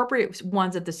 the appropriate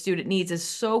ones that the student needs, is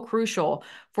so crucial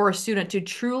for a student to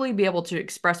truly be able to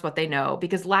express what they know,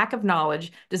 because lack of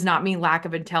knowledge does not mean lack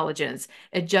of intelligence.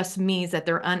 It just means that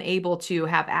they're unable to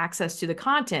have access to the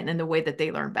content in the way that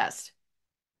they learn best.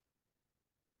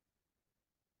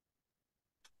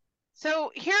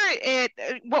 So here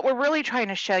what we're really trying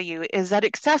to show you is that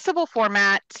accessible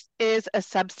formats is a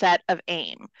subset of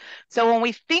AIM. So when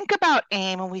we think about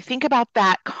AIM, when we think about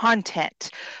that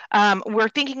content, we're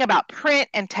thinking about print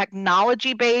and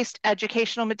technology-based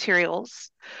educational materials.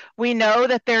 We know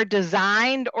that they're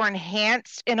designed or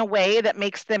enhanced in a way that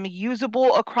makes them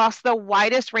usable across the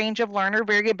widest range of learner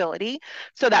variability.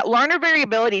 So that learner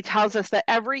variability tells us that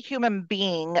every human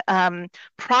being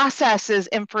processes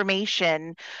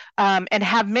information and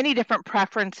have many different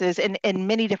preferences in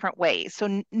many different ways.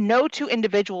 So no two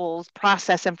individuals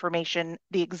process information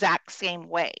the exact same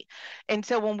way. And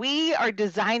so when we are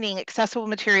designing accessible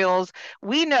materials,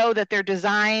 we know that they're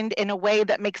designed in a way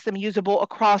that makes them usable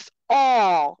across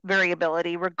all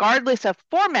variability, regardless of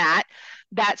format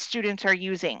that students are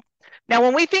using. Now,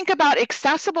 when we think about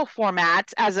accessible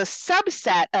formats as a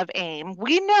subset of AIM,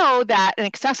 we know that an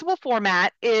accessible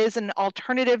format is an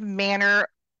alternative manner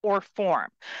or form.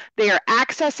 They are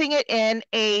accessing it in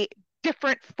a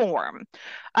different form.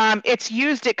 It's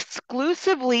used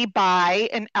exclusively by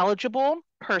an eligible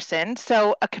person.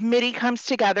 So a committee comes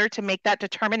together to make that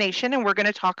determination, and we're going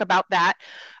to talk about that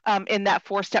in that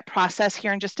 4-step process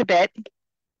here in just a bit.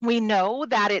 We know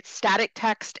that it's static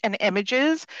text and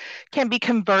images can be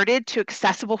converted to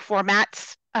accessible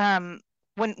formats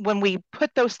when we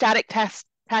put those static text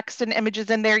and images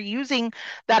in there using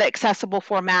that accessible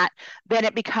format, then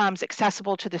it becomes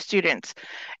accessible to the students.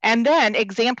 And then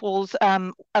examples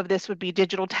of this would be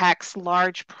digital text,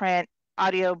 large print,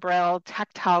 audio braille,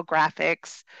 tactile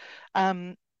graphics.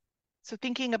 So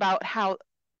thinking about how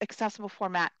accessible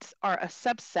formats are a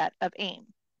subset of AIM.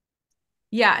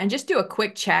 Yeah, and just do a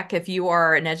quick check if you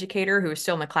are an educator who is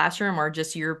still in the classroom or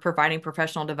just you're providing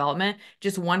professional development.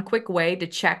 Just one quick way to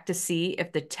check to see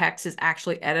if the text is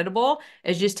actually editable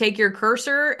is just take your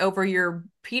cursor over your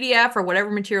PDF or whatever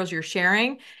materials you're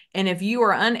sharing. And if you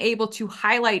are unable to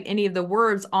highlight any of the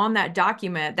words on that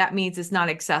document, that means it's not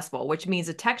accessible, which means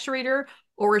a text reader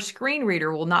or a screen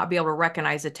reader will not be able to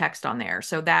recognize the text on there.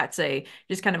 So that's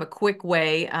just kind of a quick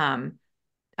way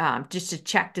just to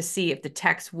check to see if the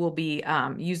text will be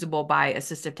usable by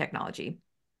assistive technology.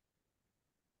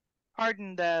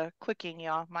 Pardon the clicking,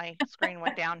 y'all. My screen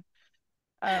went down.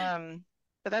 But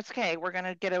that's okay. We're going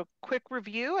to get a quick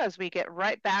review as we get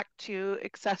right back to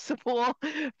accessible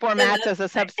formats as a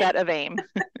subset of AIM.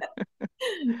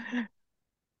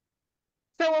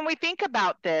 So when we think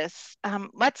about this,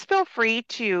 let's feel free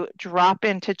to drop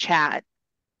into chat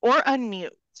or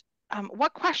unmute.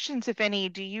 What questions, if any,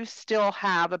 do you still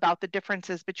have about the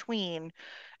differences between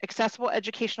accessible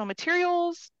educational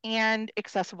materials and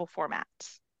accessible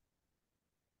formats?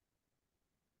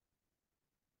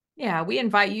 Yeah, we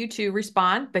invite you to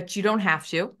respond, but you don't have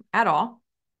to at all.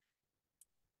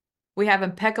 We have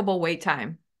impeccable wait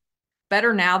time.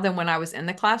 Better now than when I was in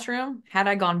the classroom. Had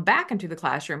I gone back into the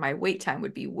classroom, my wait time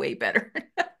would be way better.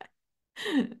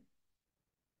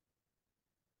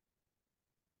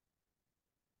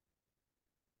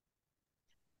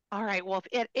 All right, well,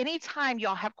 if at any time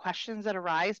y'all have questions that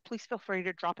arise, please feel free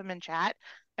to drop them in chat,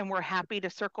 and we're happy to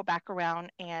circle back around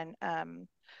and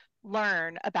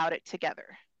learn about it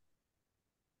together.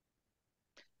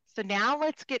 So now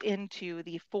let's get into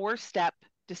the 4-step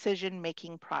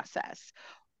decision-making process.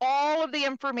 All of the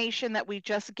information that we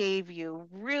just gave you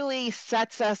really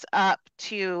sets us up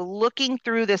to looking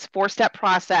through this 4-step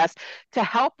process to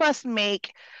help us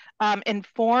make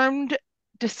informed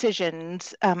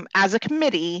decisions as a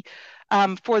committee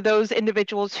for those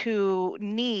individuals who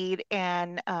need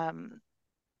and are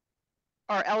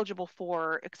eligible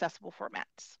for accessible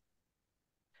formats.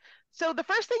 So the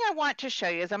first thing I want to show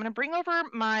you is I'm going to bring over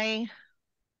my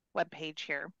webpage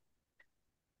here.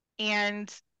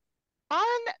 And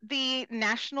on the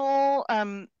National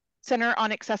Center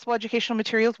on Accessible Educational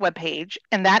Materials webpage,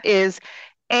 and that is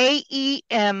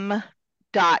aem.cast.org,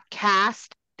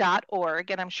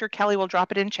 and I'm sure Kelly will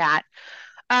drop it in chat.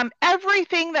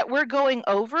 Everything that we're going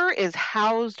over is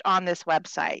housed on this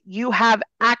website. You have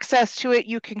access to it.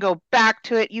 You can go back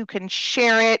to it. You can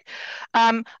share it.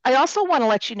 I also want to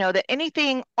let you know that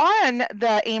anything on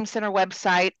the AIM Center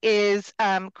website is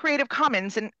Creative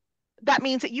Commons, and that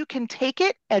means that you can take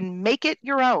it and make it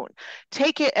your own.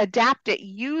 Take it, adapt it,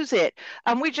 use it.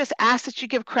 We just ask that you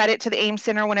give credit to the AIM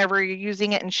Center whenever you're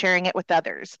using it and sharing it with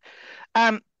others.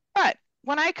 But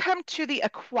when I come to the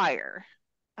Acquire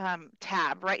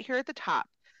tab right here at the top,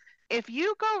 if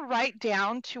you go right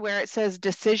down to where it says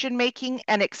decision making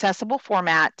and accessible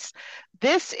formats,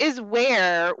 this is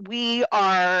where we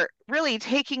are really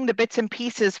taking the bits and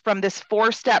pieces from this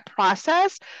 4-step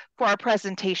process for our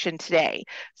presentation today.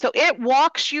 So it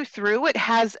walks you through, it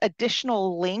has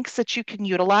additional links that you can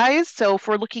utilize. So if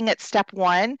we're looking at step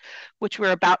 1, which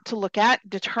we're about to look at,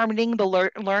 determining the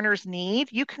learner's need,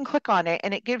 you can click on it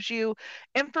and it gives you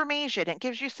information. It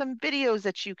gives you some videos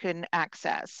that you can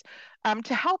access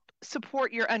to help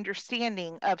support your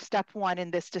understanding of step 1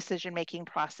 in this decision-making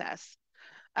process.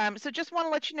 So just want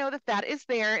to let you know that that is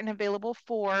there and available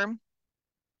for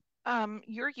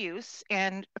your use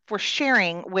and for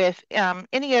sharing with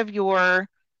any of your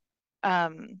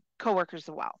coworkers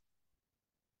as well.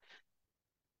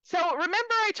 So remember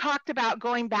I talked about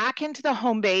going back into the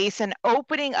home base and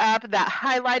opening up that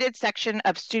highlighted section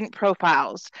of student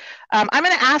profiles. I'm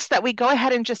going to ask that we go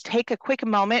ahead and just take a quick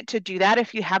moment to do that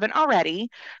if you haven't already.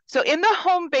 So in the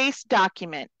home base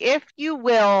document, if you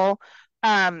will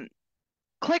follow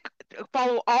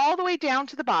all the way down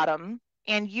to the bottom,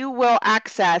 and you will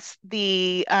access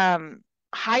the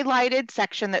highlighted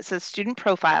section that says student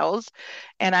profiles.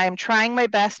 And I'm trying my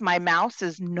best. My mouse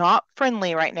is not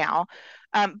friendly right now.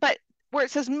 But where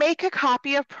it says make a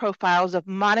copy of profiles of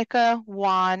Monica,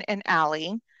 Juan, and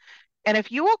Allie. And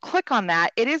if you will click on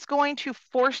that, it is going to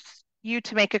force you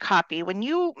to make a copy. When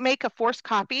you make a forced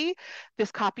copy,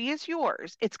 this copy is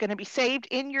yours. It's going to be saved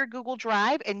in your Google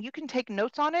Drive, and you can take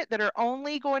notes on it that are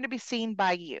only going to be seen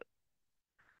by you.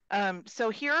 So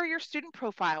here are your student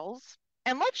profiles,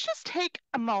 and let's just take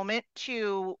a moment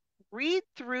to read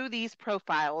through these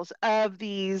profiles of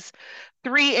these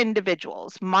three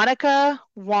individuals, Monica,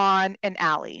 Juan, and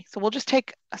Allie. So we'll just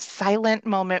take a silent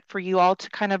moment for you all to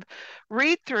kind of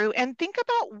read through and think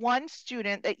about one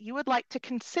student that you would like to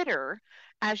consider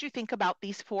as you think about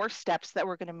these 4 steps that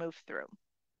we're going to move through.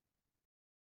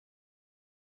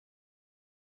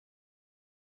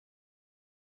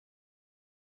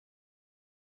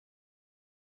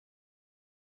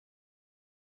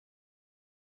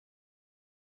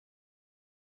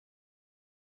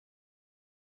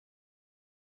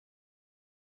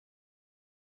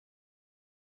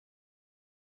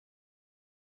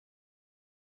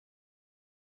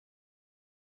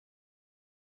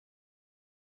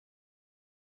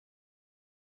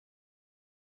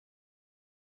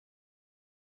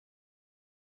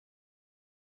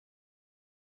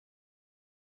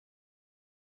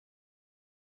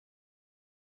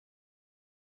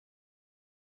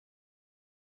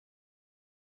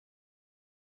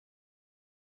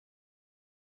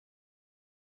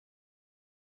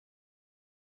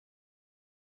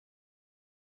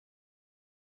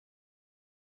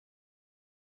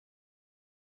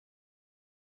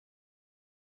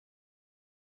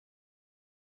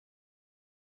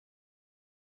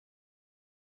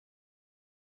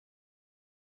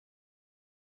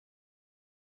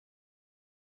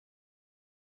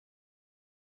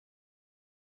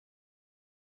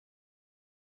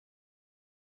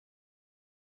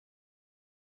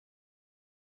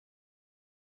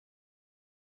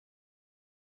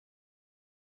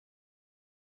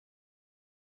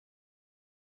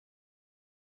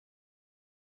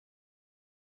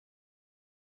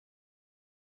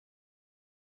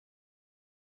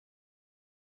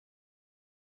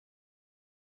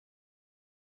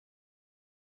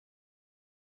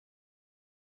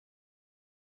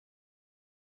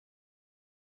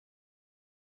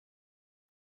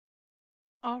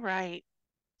 All right.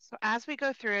 So as we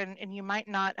go through, and you might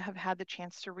not have had the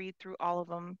chance to read through all of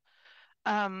them,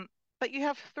 but you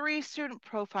have 3 student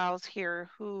profiles here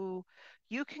who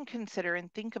you can consider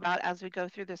and think about as we go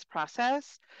through this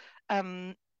process.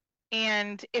 And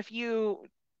if you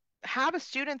have a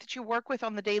student that you work with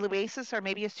on the daily basis, or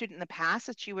maybe a student in the past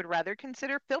that you would rather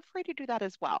consider, feel free to do that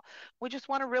as well. We just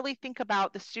want to really think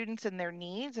about the students and their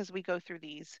needs as we go through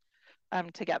these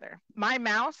together. My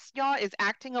mouse, y'all, is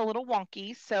acting a little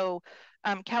wonky. So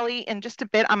Kelli, in just a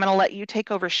bit, I'm going to let you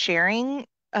take over sharing.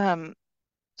 So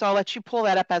I'll let you pull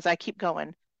that up as I keep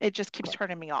going. It just keeps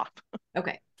turning me off.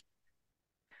 Okay.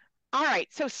 All right,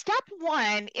 so step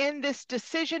 1 in this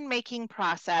decision-making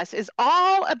process is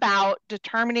all about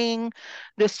determining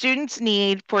the student's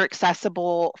need for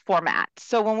accessible formats.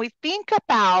 So when we think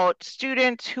about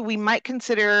students who we might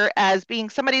consider as being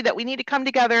somebody that we need to come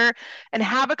together and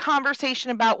have a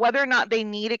conversation about whether or not they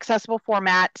need accessible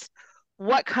formats,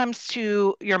 what comes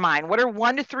to your mind? What are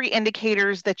 1 to 3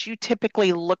 indicators that you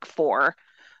typically look for?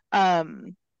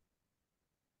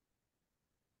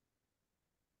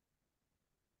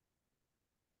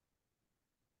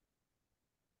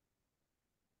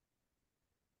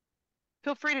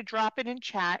 Feel free to drop it in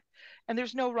chat, and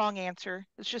there's no wrong answer.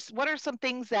 It's just, what are some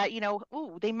things that,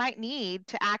 ooh, they might need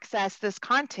to access this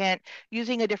content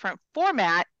using a different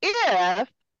format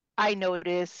if I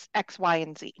notice X, Y,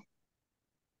 and Z.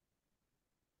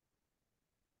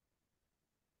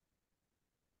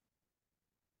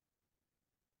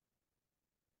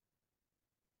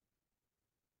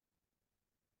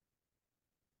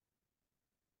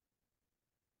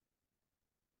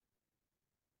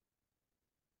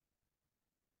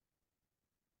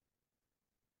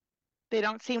 They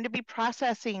don't seem to be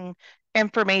processing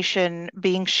information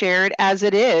being shared as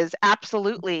it is.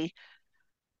 Absolutely.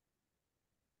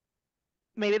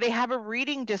 Maybe they have a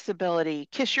reading disability.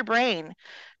 Kiss your brain.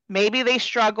 Maybe they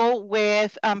struggle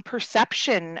with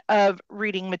perception of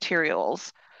reading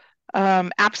materials.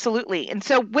 Absolutely. And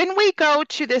so when we go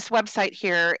to this website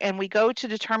here and we go to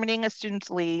determining a student's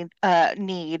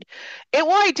need, it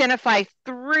will identify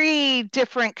 3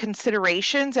 different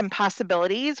considerations and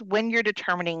possibilities when you're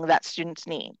determining that student's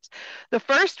needs. The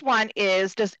first one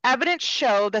is, does evidence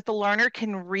show that the learner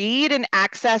can read and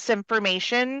access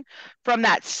information from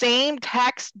that same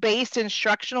text-based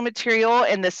instructional material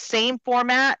in the same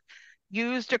format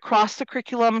used across the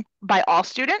curriculum by all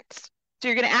students? So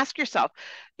you're going to ask yourself,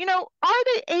 are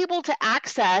they able to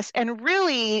access and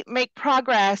really make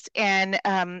progress and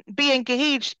be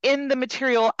engaged in the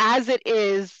material as it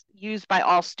is used by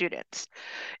all students?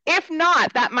 If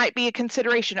not, that might be a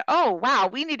consideration. Oh, wow,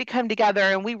 we need to come together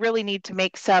and we really need to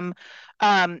make some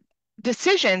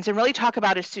decisions and really talk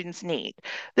about a student's need.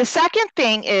 The second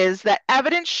thing is that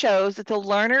evidence shows that the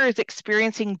learner is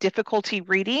experiencing difficulty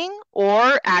reading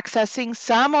or accessing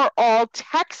some or all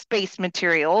text-based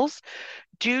materials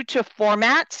due to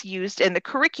formats used in the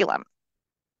curriculum.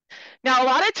 Now, a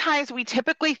lot of times we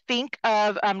typically think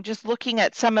of just looking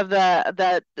at some of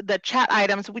the chat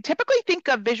items. We typically think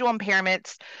of visual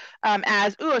impairments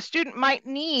as, ooh, a student might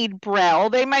need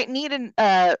Braille. They might need an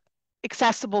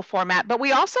accessible format, but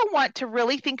we also want to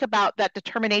really think about that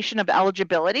determination of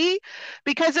eligibility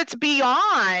because it's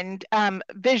beyond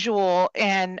visual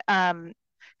and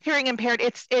hearing impaired.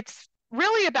 It's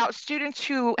really about students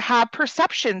who have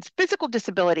perceptions, physical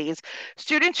disabilities,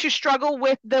 students who struggle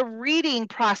with the reading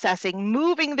processing,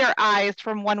 moving their eyes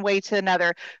from one way to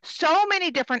another. So many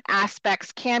different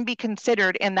aspects can be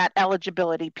considered in that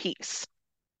eligibility piece.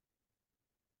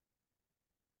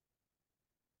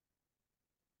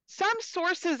 Some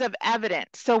sources of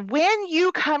evidence. So when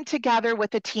you come together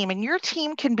with a team, and your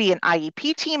team can be an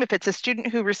IEP team, if it's a student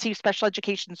who receives special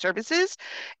education services,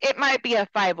 it might be a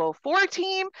 504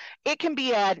 team, it can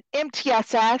be an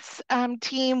MTSS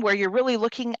team where you're really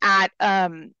looking at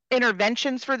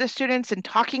interventions for the students and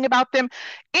talking about them.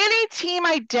 Any team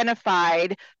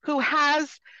identified who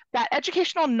has that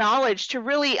educational knowledge to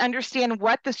really understand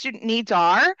what the student needs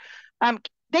are,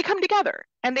 they come together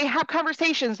and they have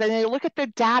conversations and they look at the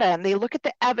data and they look at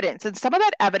the evidence. And some of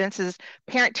that evidence is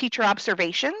parent-teacher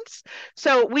observations.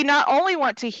 So we not only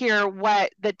want to hear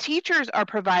what the teachers are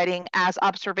providing as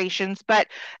observations, but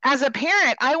as a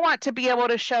parent, I want to be able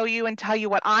to show you and tell you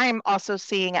what I'm also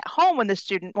seeing at home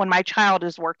when my child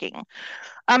is working.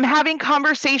 Having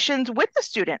conversations with the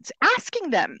students,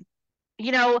 asking them,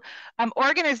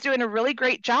 Oregon is doing a really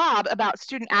great job about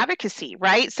student advocacy,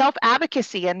 right?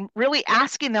 Self-advocacy, and really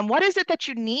asking them, what is it that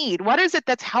you need? What is it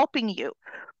that's helping you?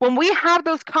 When we have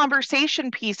those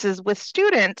conversation pieces with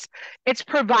students, it's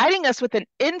providing us with an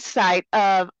insight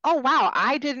of, oh, wow,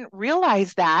 I didn't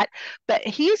realize that, but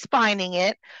he's finding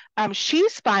it,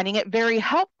 she's finding it very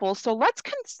helpful. So let's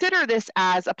consider this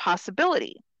as a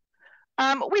possibility.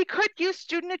 We could use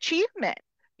student achievement.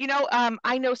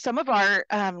 I know some of our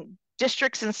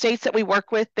districts and states that we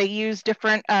work with, they use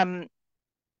different,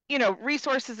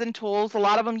 resources and tools. A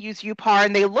lot of them use UPAR,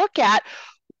 and they look at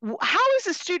how is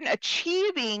a student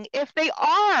achieving if they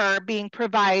are being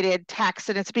provided text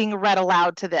and it's being read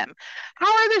aloud to them? How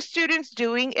are the students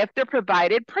doing if they're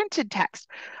provided printed text?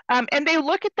 And they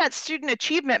look at that student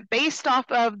achievement based off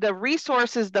of the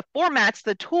resources, the formats,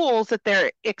 the tools that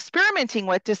they're experimenting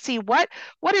with to see what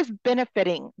is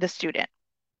benefiting the student.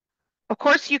 Of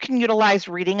course, you can utilize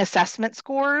reading assessment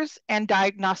scores and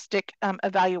diagnostic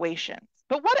evaluations.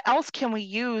 But what else can we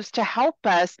use to help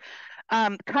us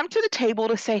come to the table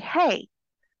to say, hey,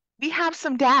 we have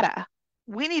some data.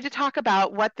 We need to talk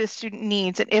about what this student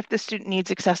needs and if the student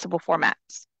needs accessible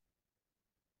formats.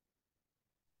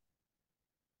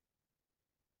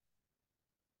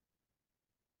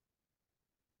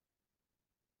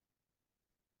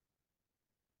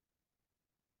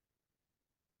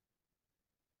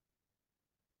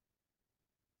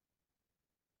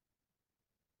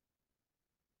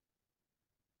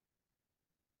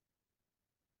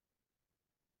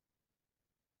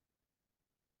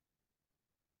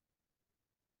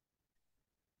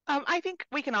 I think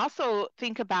we can also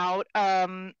think about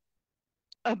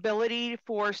ability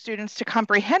for students to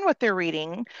comprehend what they're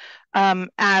reading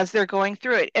as they're going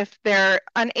through it, if they're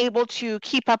unable to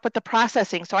keep up with the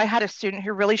processing. So I had a student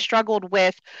who really struggled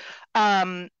with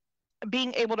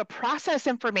being able to process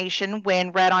information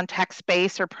when read on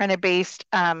text-based or printed-based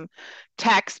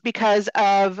text because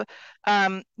of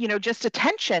just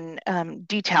attention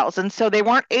details. And so they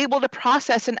weren't able to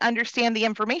process and understand the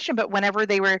information, but whenever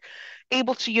they were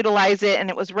able to utilize it and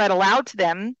it was read aloud to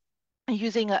them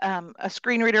using a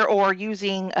screen reader or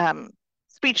using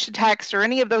speech to text or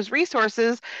any of those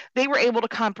resources, they were able to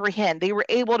comprehend. They were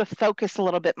able to focus a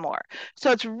little bit more.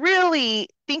 So it's really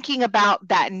thinking about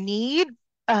that need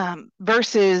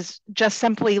versus just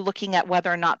simply looking at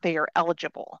whether or not they are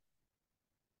eligible.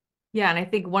 Yeah, and I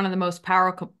think one of the most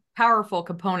powerful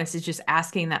components is just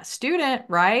asking that student,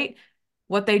 right?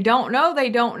 What they don't know, they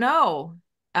don't know.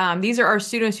 These are our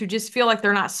students who just feel like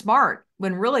they're not smart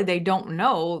when really they don't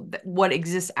know what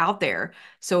exists out there.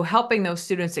 So helping those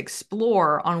students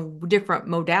explore on different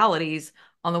modalities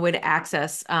on the way to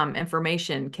access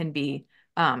information can be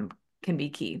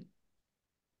key.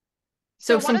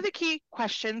 So one of the key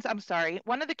questions,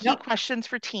 one of the key questions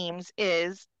for teams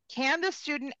is can the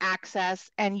student access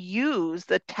and use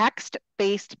the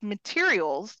text-based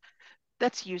materials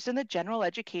that's used in the general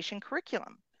education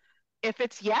curriculum? If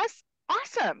it's yes,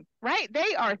 awesome, right?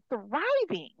 They are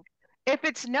thriving. If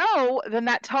it's no, then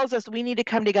that tells us we need to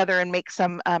come together and make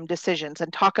some decisions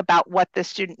and talk about what the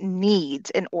student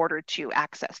needs in order to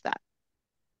access that.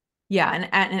 Yeah, and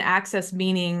access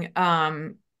meaning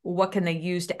what can they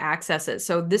use to access it?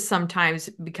 So this sometimes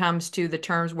becomes to the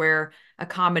terms where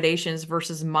accommodations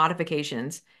versus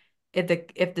modifications.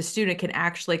 If the student can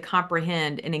actually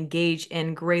comprehend and engage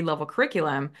in grade level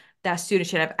curriculum, that student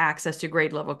should have access to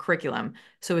grade level curriculum.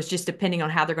 So it's just depending on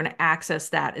how they're going to access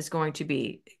that is going to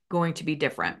be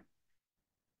different.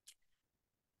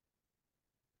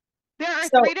 There are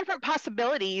three different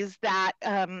possibilities that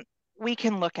we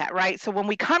can look at, right? So when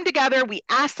we come together, we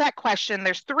ask that question,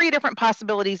 there's three different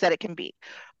possibilities that it can be.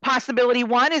 Possibility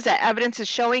one is that evidence is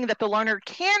showing that the learner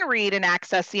can read and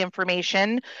access the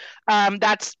information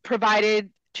that's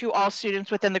provided to all students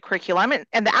within the curriculum.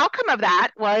 And the outcome of that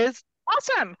was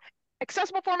awesome.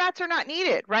 Accessible formats are not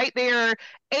needed, right? They are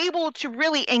able to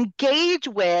really engage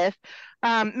with,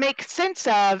 make sense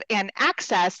of, and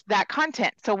access that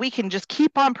content. So we can just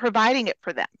keep on providing it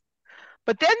for them.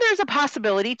 But then there's a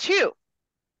possibility two.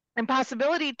 In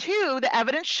possibility two, the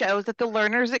evidence shows that the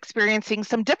learner is experiencing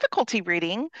some difficulty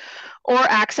reading or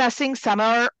accessing some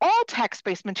or all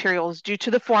text-based materials due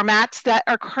to the formats that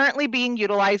are currently being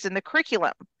utilized in the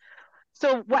curriculum.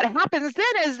 So what happens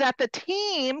then is that the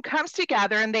team comes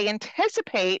together and they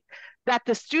anticipate that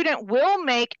the student will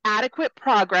make adequate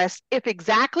progress if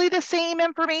exactly the same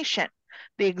information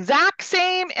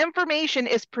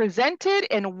is presented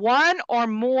in one or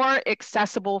more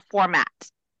accessible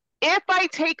formats. If I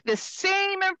take the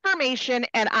same information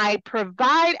and I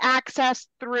provide access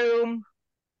through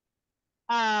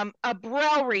a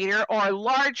Braille reader or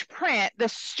large print, the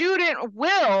student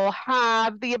will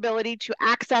have the ability to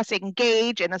access,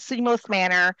 engage in a seamless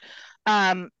manner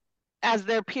as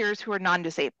their peers who are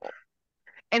non-disabled.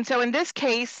 And so in this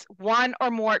case, one or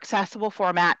more accessible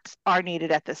formats are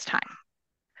needed at this time.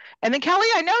 And then Kelli,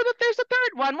 I know that there's a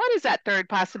third one. What is that third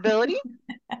possibility?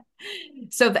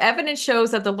 So the evidence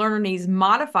shows that the learner needs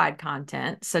modified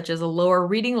content, such as a lower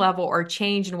reading level or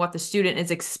change in what the student is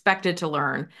expected to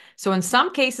learn. So in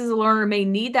some cases, the learner may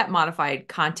need that modified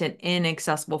content in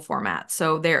accessible format.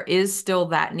 So there is still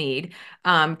that need.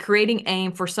 Creating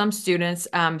AIM for some students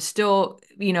still,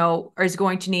 is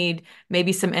going to need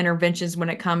maybe some interventions when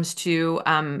it comes to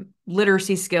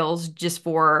literacy skills just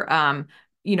for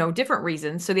different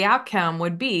reasons. So the outcome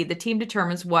would be the team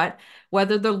determines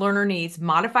whether the learner needs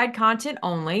modified content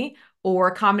only or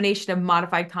a combination of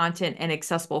modified content and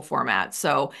accessible formats.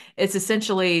 So it's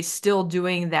essentially still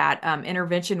doing that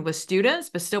intervention with students,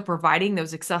 but still providing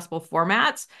those accessible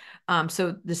formats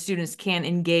so the students can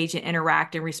engage and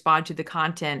interact and respond to the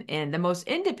content in the most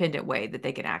independent way that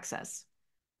they can access.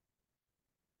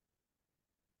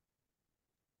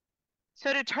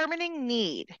 So determining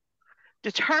need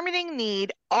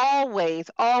always,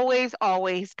 always,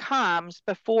 always comes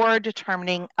before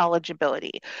determining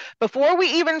eligibility. Before we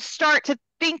even start to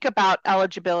think about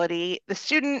eligibility, the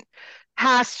student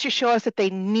has to show us that they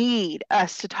need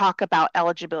us to talk about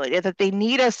eligibility, that they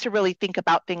need us to really think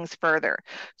about things further.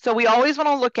 So we always want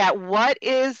to look at what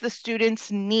is the student's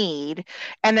need,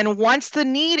 and then once the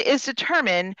need is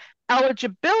determined,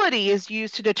 eligibility is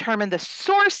used to determine the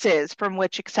sources from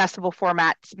which accessible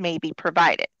formats may be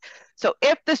provided. So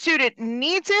if the student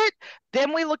needs it,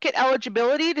 then we look at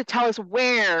eligibility to tell us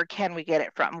where can we get it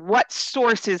from? What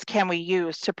sources can we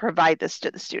use to provide this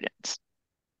to the students?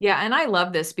 Yeah, and I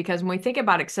love this because when we think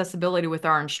about accessibility with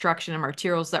our instruction and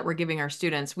materials that we're giving our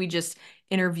students, we just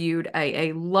interviewed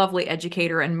a lovely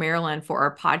educator in Maryland for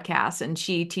our podcast, and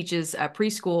she teaches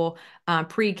preschool,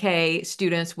 pre-K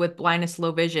students with blindness,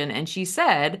 low vision. And she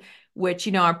said, which,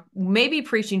 I may be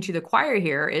preaching to the choir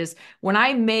here, is when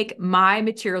I make my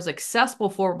materials accessible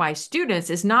for my students,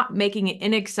 is not making it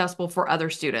inaccessible for other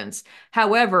students.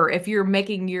 However, if you're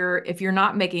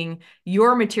not making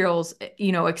your materials,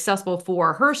 accessible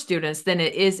for her students, then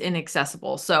it is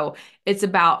inaccessible. So it's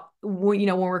about,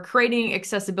 when we're creating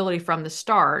accessibility from the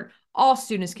start, all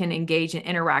students can engage and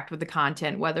interact with the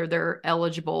content, whether they're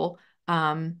eligible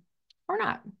or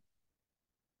not.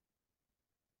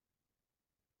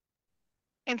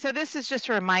 And so this is just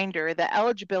a reminder that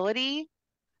eligibility,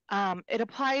 it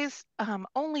applies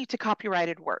only to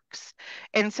copyrighted works.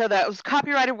 And so those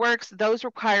copyrighted works, those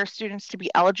require students to be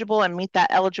eligible and meet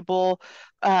that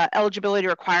eligibility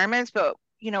requirements. But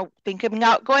thinking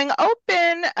about going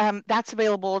open, that's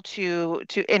available to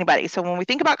anybody. So when we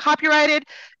think about copyrighted,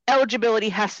 eligibility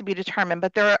has to be determined,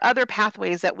 but there are other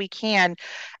pathways that we can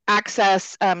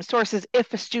access sources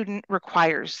if a student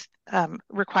requires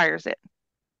it.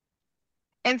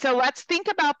 And so let's think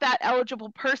about that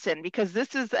eligible person, because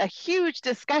this is a huge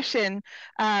discussion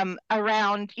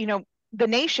around, the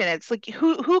nation. It's like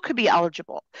who could be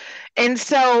eligible. And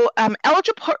so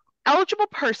eligible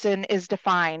person is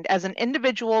defined as an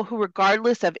individual who,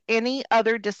 regardless of any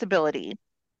other disability,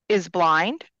 is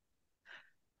blind,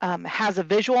 has a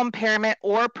visual impairment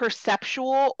or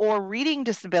perceptual or reading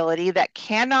disability that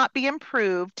cannot be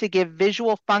improved to give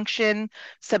visual function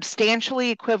substantially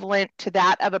equivalent to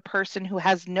that of a person who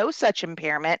has no such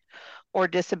impairment or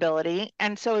disability,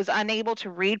 and so is unable to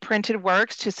read printed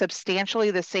works to substantially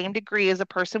the same degree as a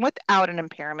person without an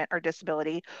impairment or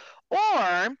disability,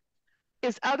 or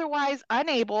is otherwise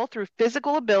unable through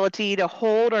physical ability to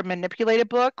hold or manipulate a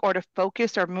book or to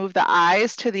focus or move the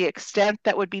eyes to the extent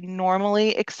that would be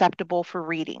normally acceptable for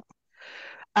reading.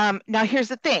 Now, here's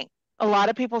the thing. A lot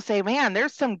of people say, man,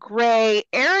 there's some gray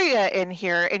area in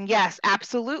here. And yes,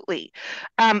 absolutely.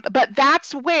 But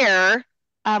that's where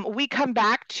we come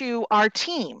back to our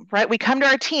team, right? We come to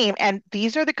our team and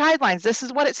these are the guidelines. This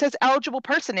is what it says eligible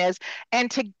person is. And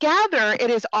together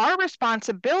it is our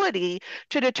responsibility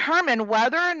to determine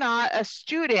whether or not a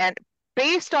student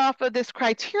based off of this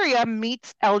criteria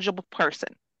meets eligible person.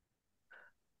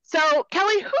 So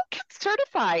Kelli, who can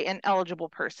certify an eligible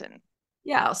person?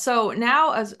 Yeah. So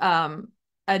now as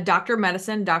a doctor of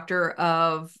medicine, doctor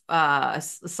of a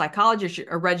psychologist,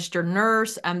 a registered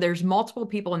nurse, there's multiple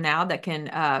people now that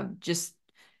can just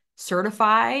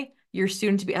certify your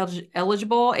student to be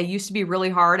eligible. It used to be really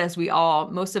hard, as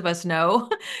most of us know,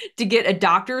 to get a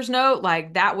doctor's note.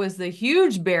 Like that was the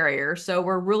huge barrier. So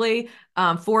we're really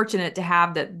fortunate to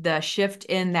have the shift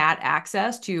in that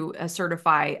access to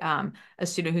certify a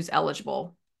student who's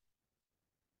eligible.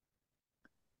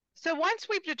 So once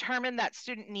we've determined that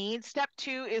student needs, step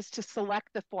 2 is to select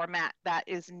the format that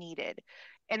is needed.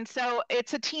 And so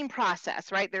it's a team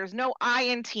process, right? There's no I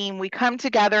in team. We come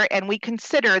together and we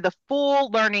consider the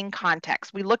full learning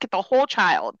context. We look at the whole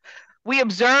child. We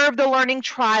observe the learning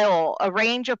trial, a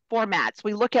range of formats.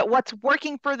 We look at what's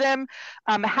working for them.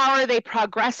 How are they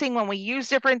progressing when we use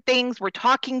different things? We're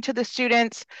talking to the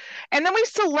students. And then we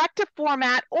select a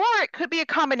format, or it could be a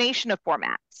combination of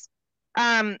formats.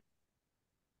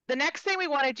 The next thing we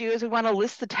want to do is we want to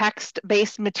list the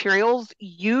text-based materials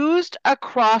used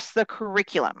across the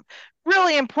curriculum.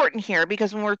 Really important here,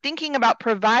 because when we're thinking about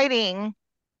providing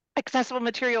accessible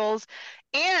materials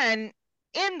and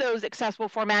in those accessible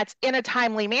formats in a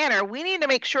timely manner, we need to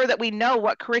make sure that we know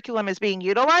what curriculum is being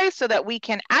utilized so that we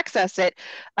can access it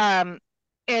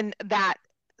in that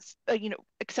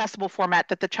accessible format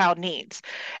that the child needs.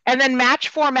 And then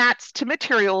match formats to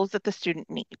materials that the student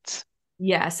needs.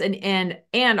 Yes,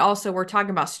 and also we're talking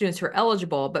about students who are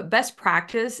eligible, but best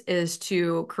practice is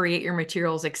to create your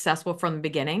materials accessible from the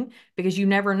beginning, because you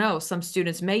never know. Some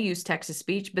students may use text to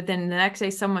speech, but then the next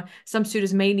day some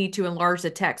students may need to enlarge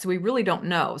the text. So we really don't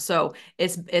know. So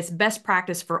it's best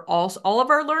practice for all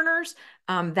of our learners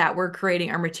that we're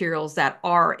creating our materials that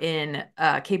are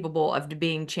capable of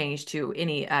being changed to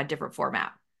any different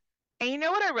format. And you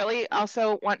know what I really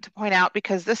also want to point out,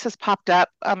 because this has popped up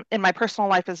in my personal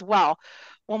life as well.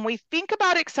 When we think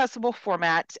about accessible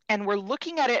formats and we're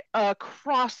looking at it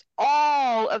across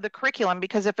all of the curriculum,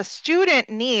 because if a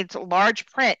student needs large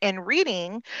print in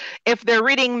reading, if they're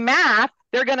reading math,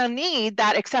 they're going to need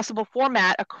that accessible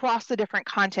format across the different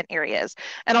content areas.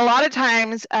 And a lot of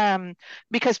times,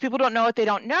 because people don't know what they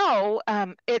don't know,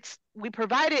 we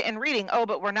provide it in reading,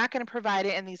 but we're not going to provide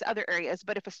it in these other areas.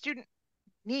 But if a student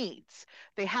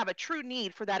they have a true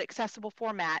need for that accessible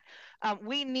format,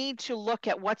 we need to look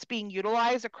at what's being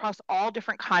utilized across all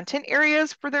different content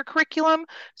areas for their curriculum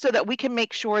so that we can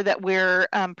make sure that we're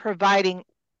providing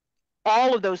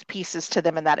all of those pieces to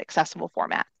them in that accessible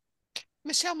format.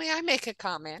 Michelle, may I make a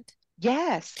comment?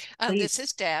 Yes. This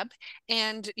is Deb.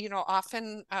 And,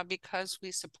 often because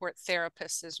we support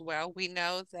therapists as well, we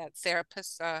know that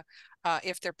therapists,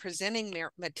 if they're presenting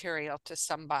their material to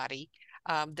somebody,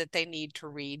 that they need to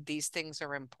read. These things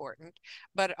are important,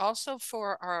 but also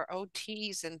for our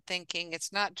OTs and thinking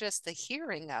it's not just the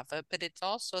hearing of it, but it's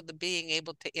also the being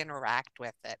able to interact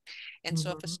with it. And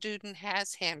so if a student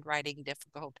has handwriting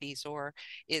difficulties or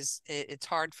it's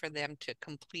hard for them to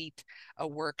complete a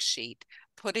worksheet,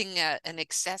 putting an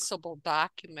accessible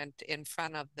document in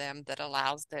front of them that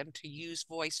allows them to use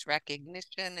voice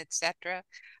recognition, etc.,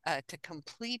 to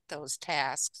complete those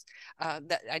tasks.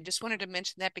 I just wanted to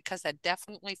mention that because that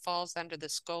definitely falls under the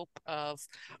scope of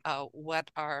what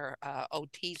our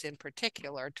OTs in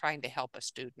particular are trying to help a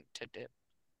student to do.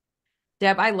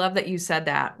 Deb, I love that you said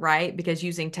that, right? Because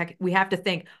using tech, we have to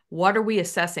think, what are we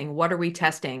assessing? What are we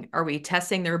testing? Are we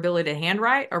testing their ability to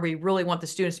handwrite? Or we really want the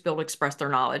students to be able to express their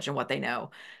knowledge and what they know?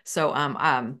 So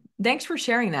thanks for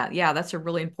sharing that. Yeah, that's a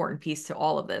really important piece to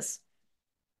all of this.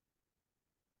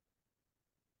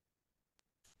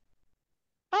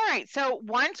 All right, so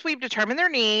once we've determined their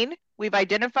need, we've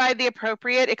identified the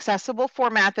appropriate accessible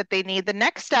format that they need, the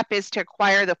next step is to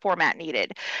acquire the format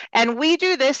needed. And we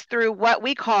do this through what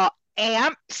we call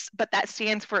AMPs, but that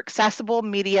stands for Accessible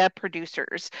Media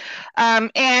Producers.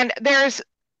 And there's,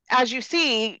 as you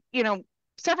see,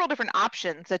 several different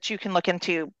options that you can look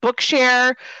into.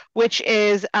 Bookshare, which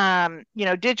is,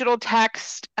 digital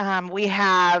text. We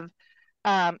have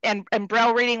and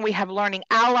Braille reading, we have Learning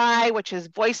Ally, which is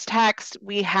voice text.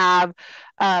 We have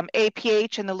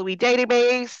APH in the Louis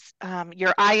database,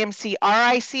 your IMC,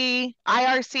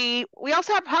 IRC. We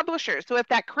also have publishers. So if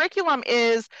that curriculum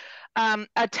is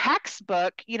a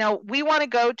textbook, we want to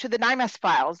go to the NIMS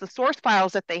files, the source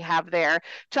files that they have there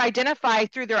to identify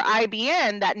through their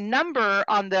IBN that number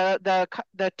on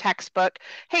the textbook.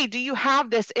 Hey, do you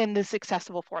have this in this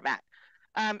accessible format?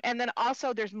 And then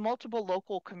also there's multiple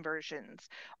local conversions.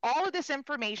 All of this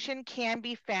information can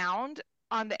be found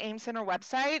on the AIM Center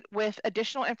website with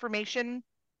additional information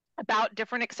about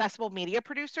different accessible media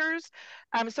producers.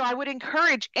 So I would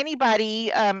encourage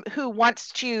anybody who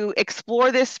wants to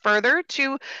explore this further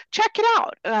to check it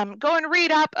out. Go and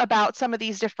read up about some of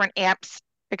these different AMPs,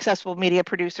 accessible media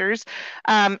producers.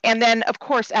 And then, of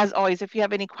course, as always, if you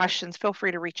have any questions, feel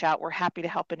free to reach out. We're happy to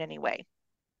help in any way.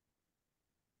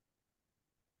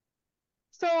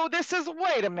 So this is,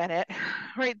 wait a minute,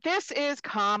 right? This is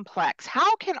complex.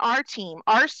 How can our team,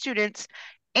 our students,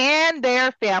 and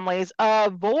their families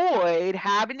avoid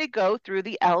having to go through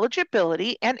the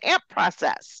eligibility and AMP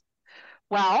process?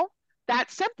 Well,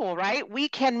 that's simple, right? We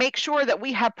can make sure that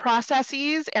we have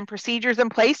processes and procedures in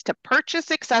place to purchase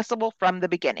accessible from the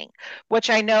beginning, which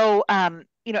I know,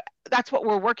 that's what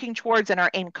we're working towards in our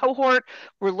AIM cohort.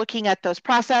 We're looking at those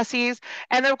processes.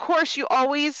 And of course, you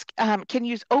always can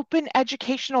use open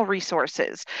educational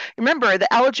resources. Remember,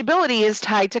 the eligibility is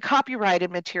tied to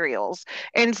copyrighted materials.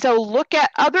 And so look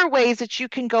at other ways that you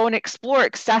can go and explore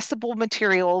accessible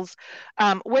materials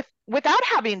without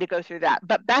having to go through that.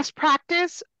 But best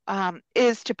practice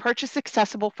is to purchase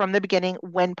accessible from the beginning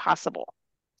when possible.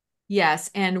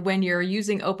 Yes, and when you're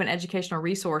using open educational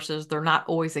resources, they're not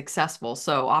always accessible.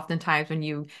 So oftentimes when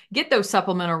you get those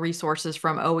supplemental resources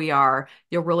from OER,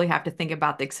 you'll really have to think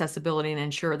about the accessibility and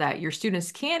ensure that your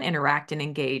students can interact and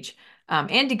engage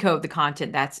and decode the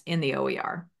content that's in the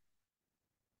OER.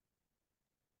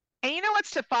 And you know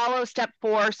what's to follow step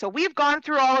 4? So we've gone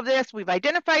through all of this. We've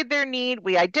identified their need.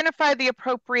 We identified the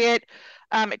appropriate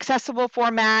accessible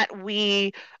format.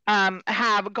 We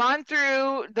have gone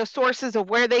through the sources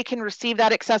of where they can receive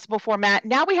that accessible format.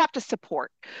 Now we have to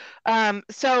support.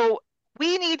 So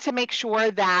we need to make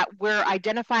sure that we're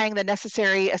identifying the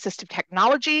necessary assistive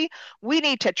technology. We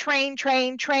need to train,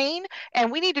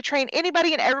 and we need to train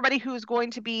anybody and everybody who's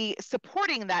going to be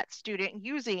supporting that student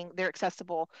using their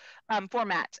accessible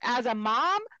formats. As a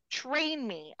mom, train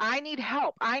me. I need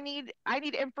help. I need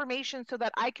information so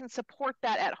that I can support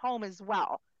that at home as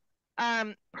well.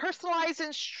 Personalized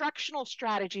instructional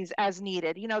strategies as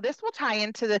needed. This will tie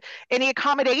into any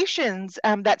accommodations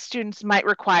that students might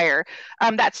require.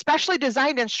 That specially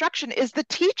designed instruction is the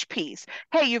teach piece.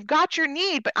 Hey, you've got your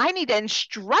need, but I need to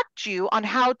instruct you on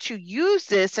how to use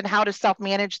this and how to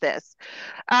self-manage this.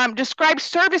 Describe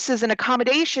services and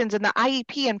accommodations in the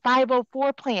IEP and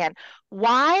 504 plan.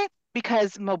 Why?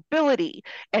 Because mobility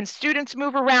and students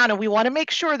move around, and we want to make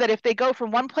sure that if they go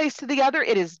from one place to the other,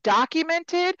 it is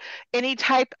documented. Any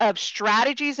type of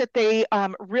strategies that they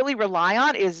really rely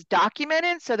on is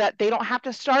documented so that they don't have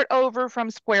to start over from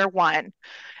square one.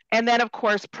 And then, of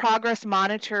course, progress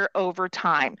monitor over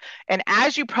time. And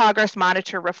as you progress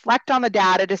monitor, reflect on the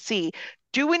data to see,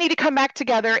 do we need to come back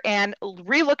together and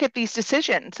relook at these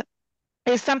decisions?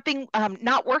 Is something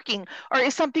not working, or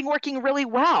is something working really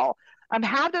well?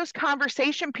 Have those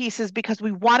conversation pieces because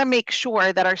we want to make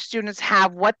sure that our students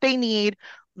have what they need,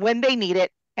 when they need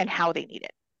it, and how they need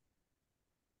it.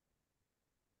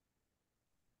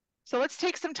 So let's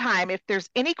take some time. If there's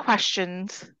any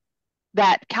questions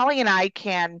that Kelli and I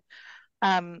can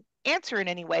answer in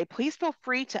any way, please feel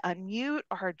free to unmute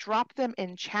or drop them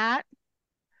in chat.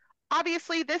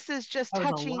 obviously this is just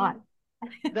That was a lot. touching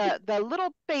the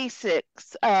little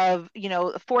basics of, you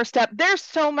know, 4-step. There's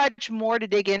so much more to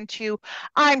dig into.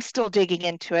 I'm still digging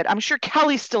into it. I'm sure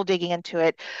Kelly's still digging into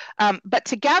it. But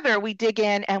together we dig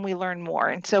in and we learn more.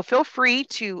 And so feel free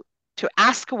to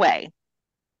ask away.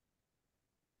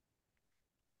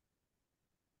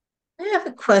 I have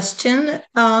a question.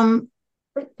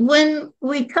 When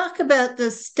we talk about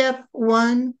the step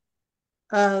one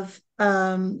of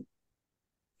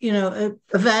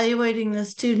evaluating the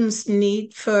student's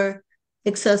need for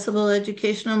accessible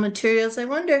educational materials, I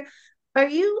wonder, are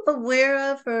you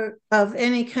aware of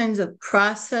any kinds of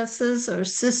processes or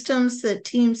systems that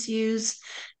teams use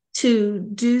to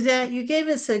do that? You gave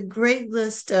us a great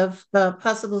list of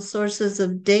possible sources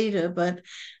of data, but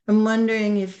I'm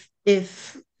wondering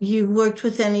if you worked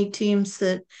with any teams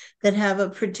that have a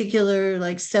particular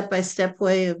like step-by-step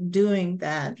way of doing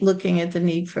that, looking at the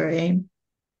need for AIM.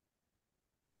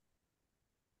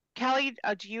 Kelly,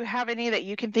 do you have any that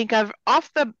you can think of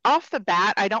off the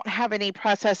bat? I don't have any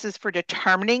processes for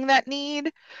determining that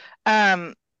need.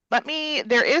 There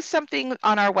is something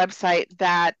on our website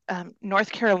that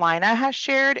North Carolina has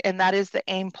shared, and that is the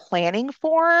AIM planning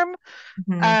form.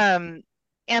 And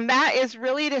that is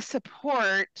really to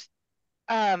support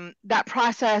that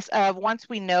process of, once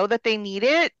we know that they need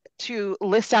it, to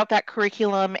list out that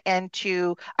curriculum and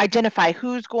to identify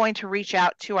who's going to reach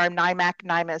out to our NIMAC,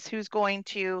 NIMAS, who's going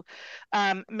to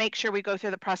make sure we go through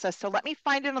the process. So let me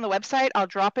find it on the website. I'll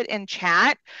drop it in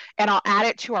chat and I'll add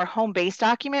it to our home base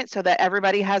document so that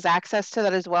everybody has access to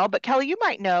that as well. But Kelly, you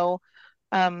might know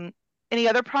any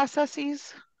other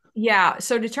processes? Yeah,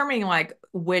 so determining like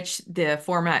which the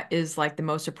format is like the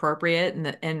most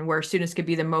appropriate and where students could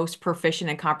be the most proficient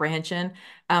in comprehension.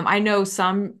 I know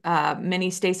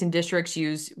many states and districts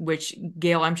use, which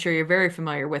Gail, I'm sure you're very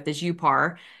familiar with, is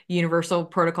UPAR, Universal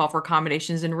Protocol for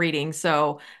Accommodations in Reading.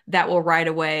 So that will right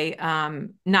away,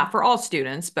 not for all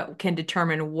students, but can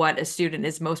determine what a student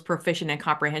is most proficient in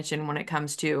comprehension when it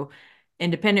comes to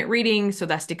independent reading, so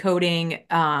that's decoding,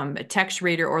 a text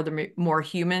reader, or the more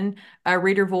human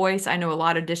reader voice. I know a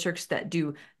lot of districts that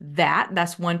do that.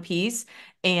 That's one piece.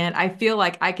 And I feel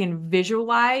like I can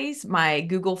visualize my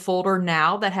Google folder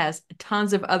now that has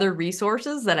tons of other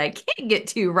resources that I can't get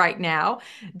to right now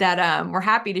that we're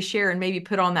happy to share and maybe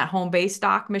put on that home base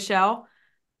doc, Michelle,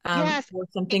 Yes. for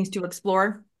some things to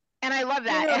explore. And I love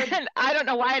that. And I don't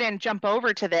know why I didn't jump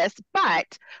over to this,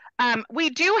 but we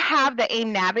do have the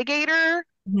AIM Navigator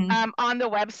on the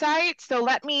website. So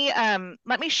let me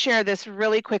share this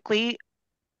really quickly.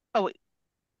 Oh,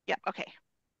 yeah, okay.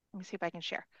 Let me see if I can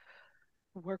share.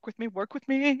 Work with me, work with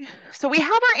me. So we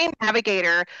have our AIM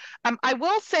Navigator. I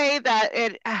will say that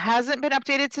it hasn't been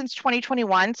updated since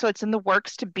 2021, so it's in the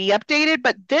works to be updated,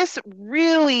 but this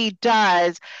really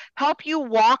does help you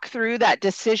walk through that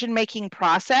decision-making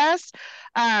process.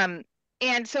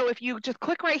 And so if you just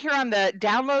click right here on the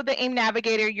download the AIM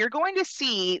Navigator, you're going to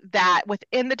see that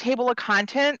within the table of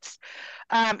contents,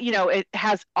 it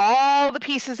has all the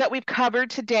pieces that we've covered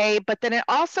today, but then it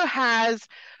also has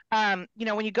when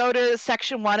you go to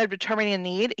section 1 of determining a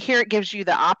need, here it gives you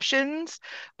the options,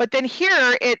 but then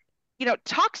here it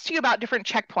talks to you about different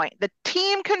checkpoints. The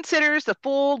team considers the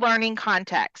full learning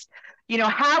context.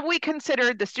 Have we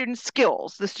considered the student's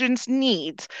skills, the student's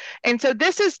needs? And so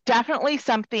this is definitely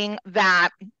something that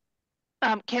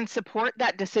can support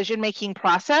that decision-making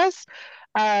process.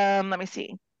 Let me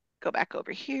see, go back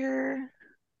over here.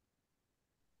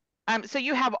 So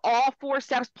you have all 4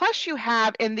 steps, plus you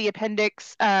have in the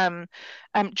appendix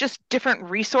just different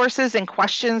resources and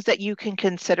questions that you can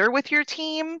consider with your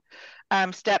team.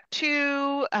 Step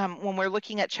 2, when we're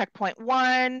looking at checkpoint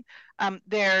 1,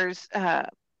 there's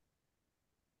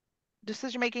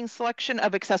decision-making selection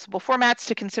of accessible formats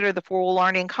to consider the full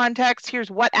learning context.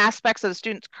 Here's what aspects of the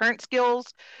student's current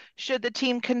skills should the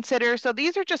team consider. So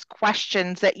these are just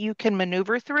questions that you can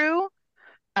maneuver through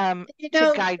to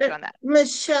guide you on that.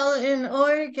 Michelle, in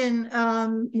Oregon,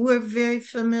 we're very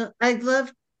familiar. I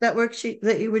love that worksheet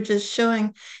that you were just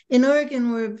showing. In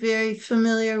Oregon, we're very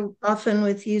familiar often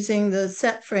with using the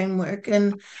SET framework.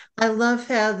 And I love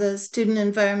how the student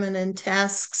environment and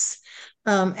tasks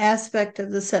aspect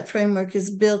of the SET framework is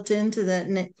built into that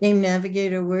AIM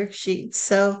Navigator worksheet.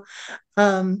 So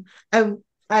I'm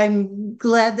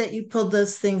glad that you pulled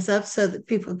those things up so that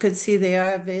people could see they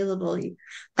are available.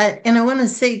 And I want to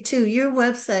say too, your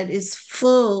website is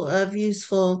full of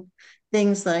useful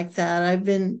things like that. I've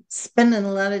been spending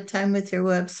a lot of time with your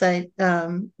website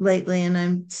lately, and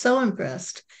I'm so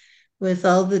impressed with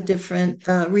all the different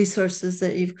resources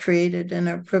that you've created and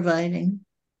are providing.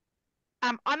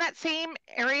 On that same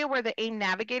area where the AIM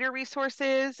Navigator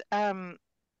resources,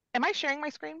 Am I sharing my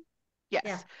screen? Yes.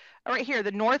 Yeah. Right here,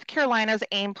 the North Carolina's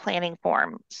AIM planning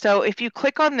form. So if you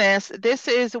click on this, this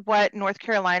is what North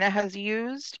Carolina has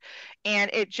used.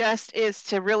 And it just is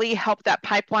to really help that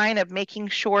pipeline of making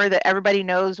sure that everybody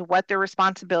knows what their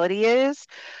responsibility is.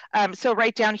 So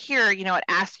right down here, you know, it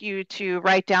asks you to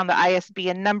write down the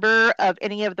ISBN number of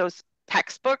any of those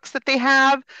textbooks that they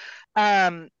have.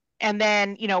 And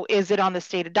then, you know, is it on the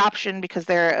state adoption because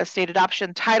they're a state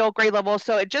adoption title grade level?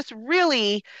 So it just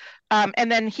really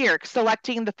and then here,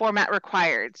 selecting the format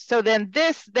required. So then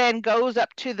this then goes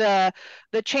up to the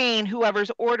chain,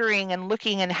 whoever's ordering and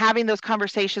looking and having those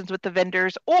conversations with the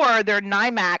vendors or their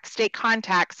NIMAC state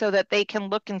contacts so that they can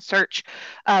look and search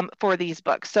for these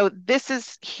books. So this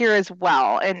is here as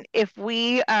well. And if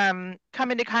we come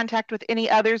into contact with any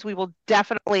others, we will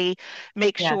definitely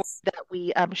make sure that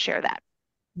we share that.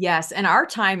 Yes, and our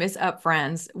time is up,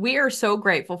 friends. We are so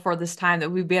grateful for this time that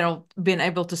we've been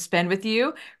able to spend with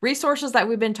you. Resources that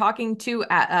we've been talking about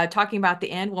at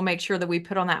the end, we'll make sure that we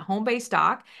put on that home-based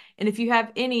doc. And if you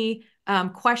have any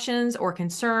questions or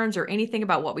concerns or anything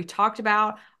about what we talked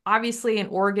about, obviously in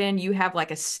Oregon, you have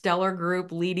like a stellar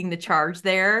group leading the charge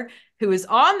there who is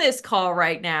on this call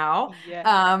right now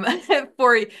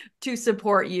to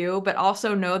support you, but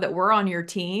also know that we're on your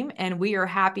team and we are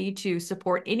happy to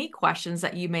support any questions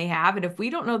that you may have. And if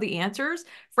we don't know the answers,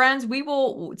 friends, we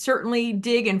will certainly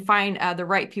dig and find the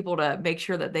right people to make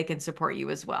sure that they can support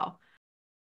you as well.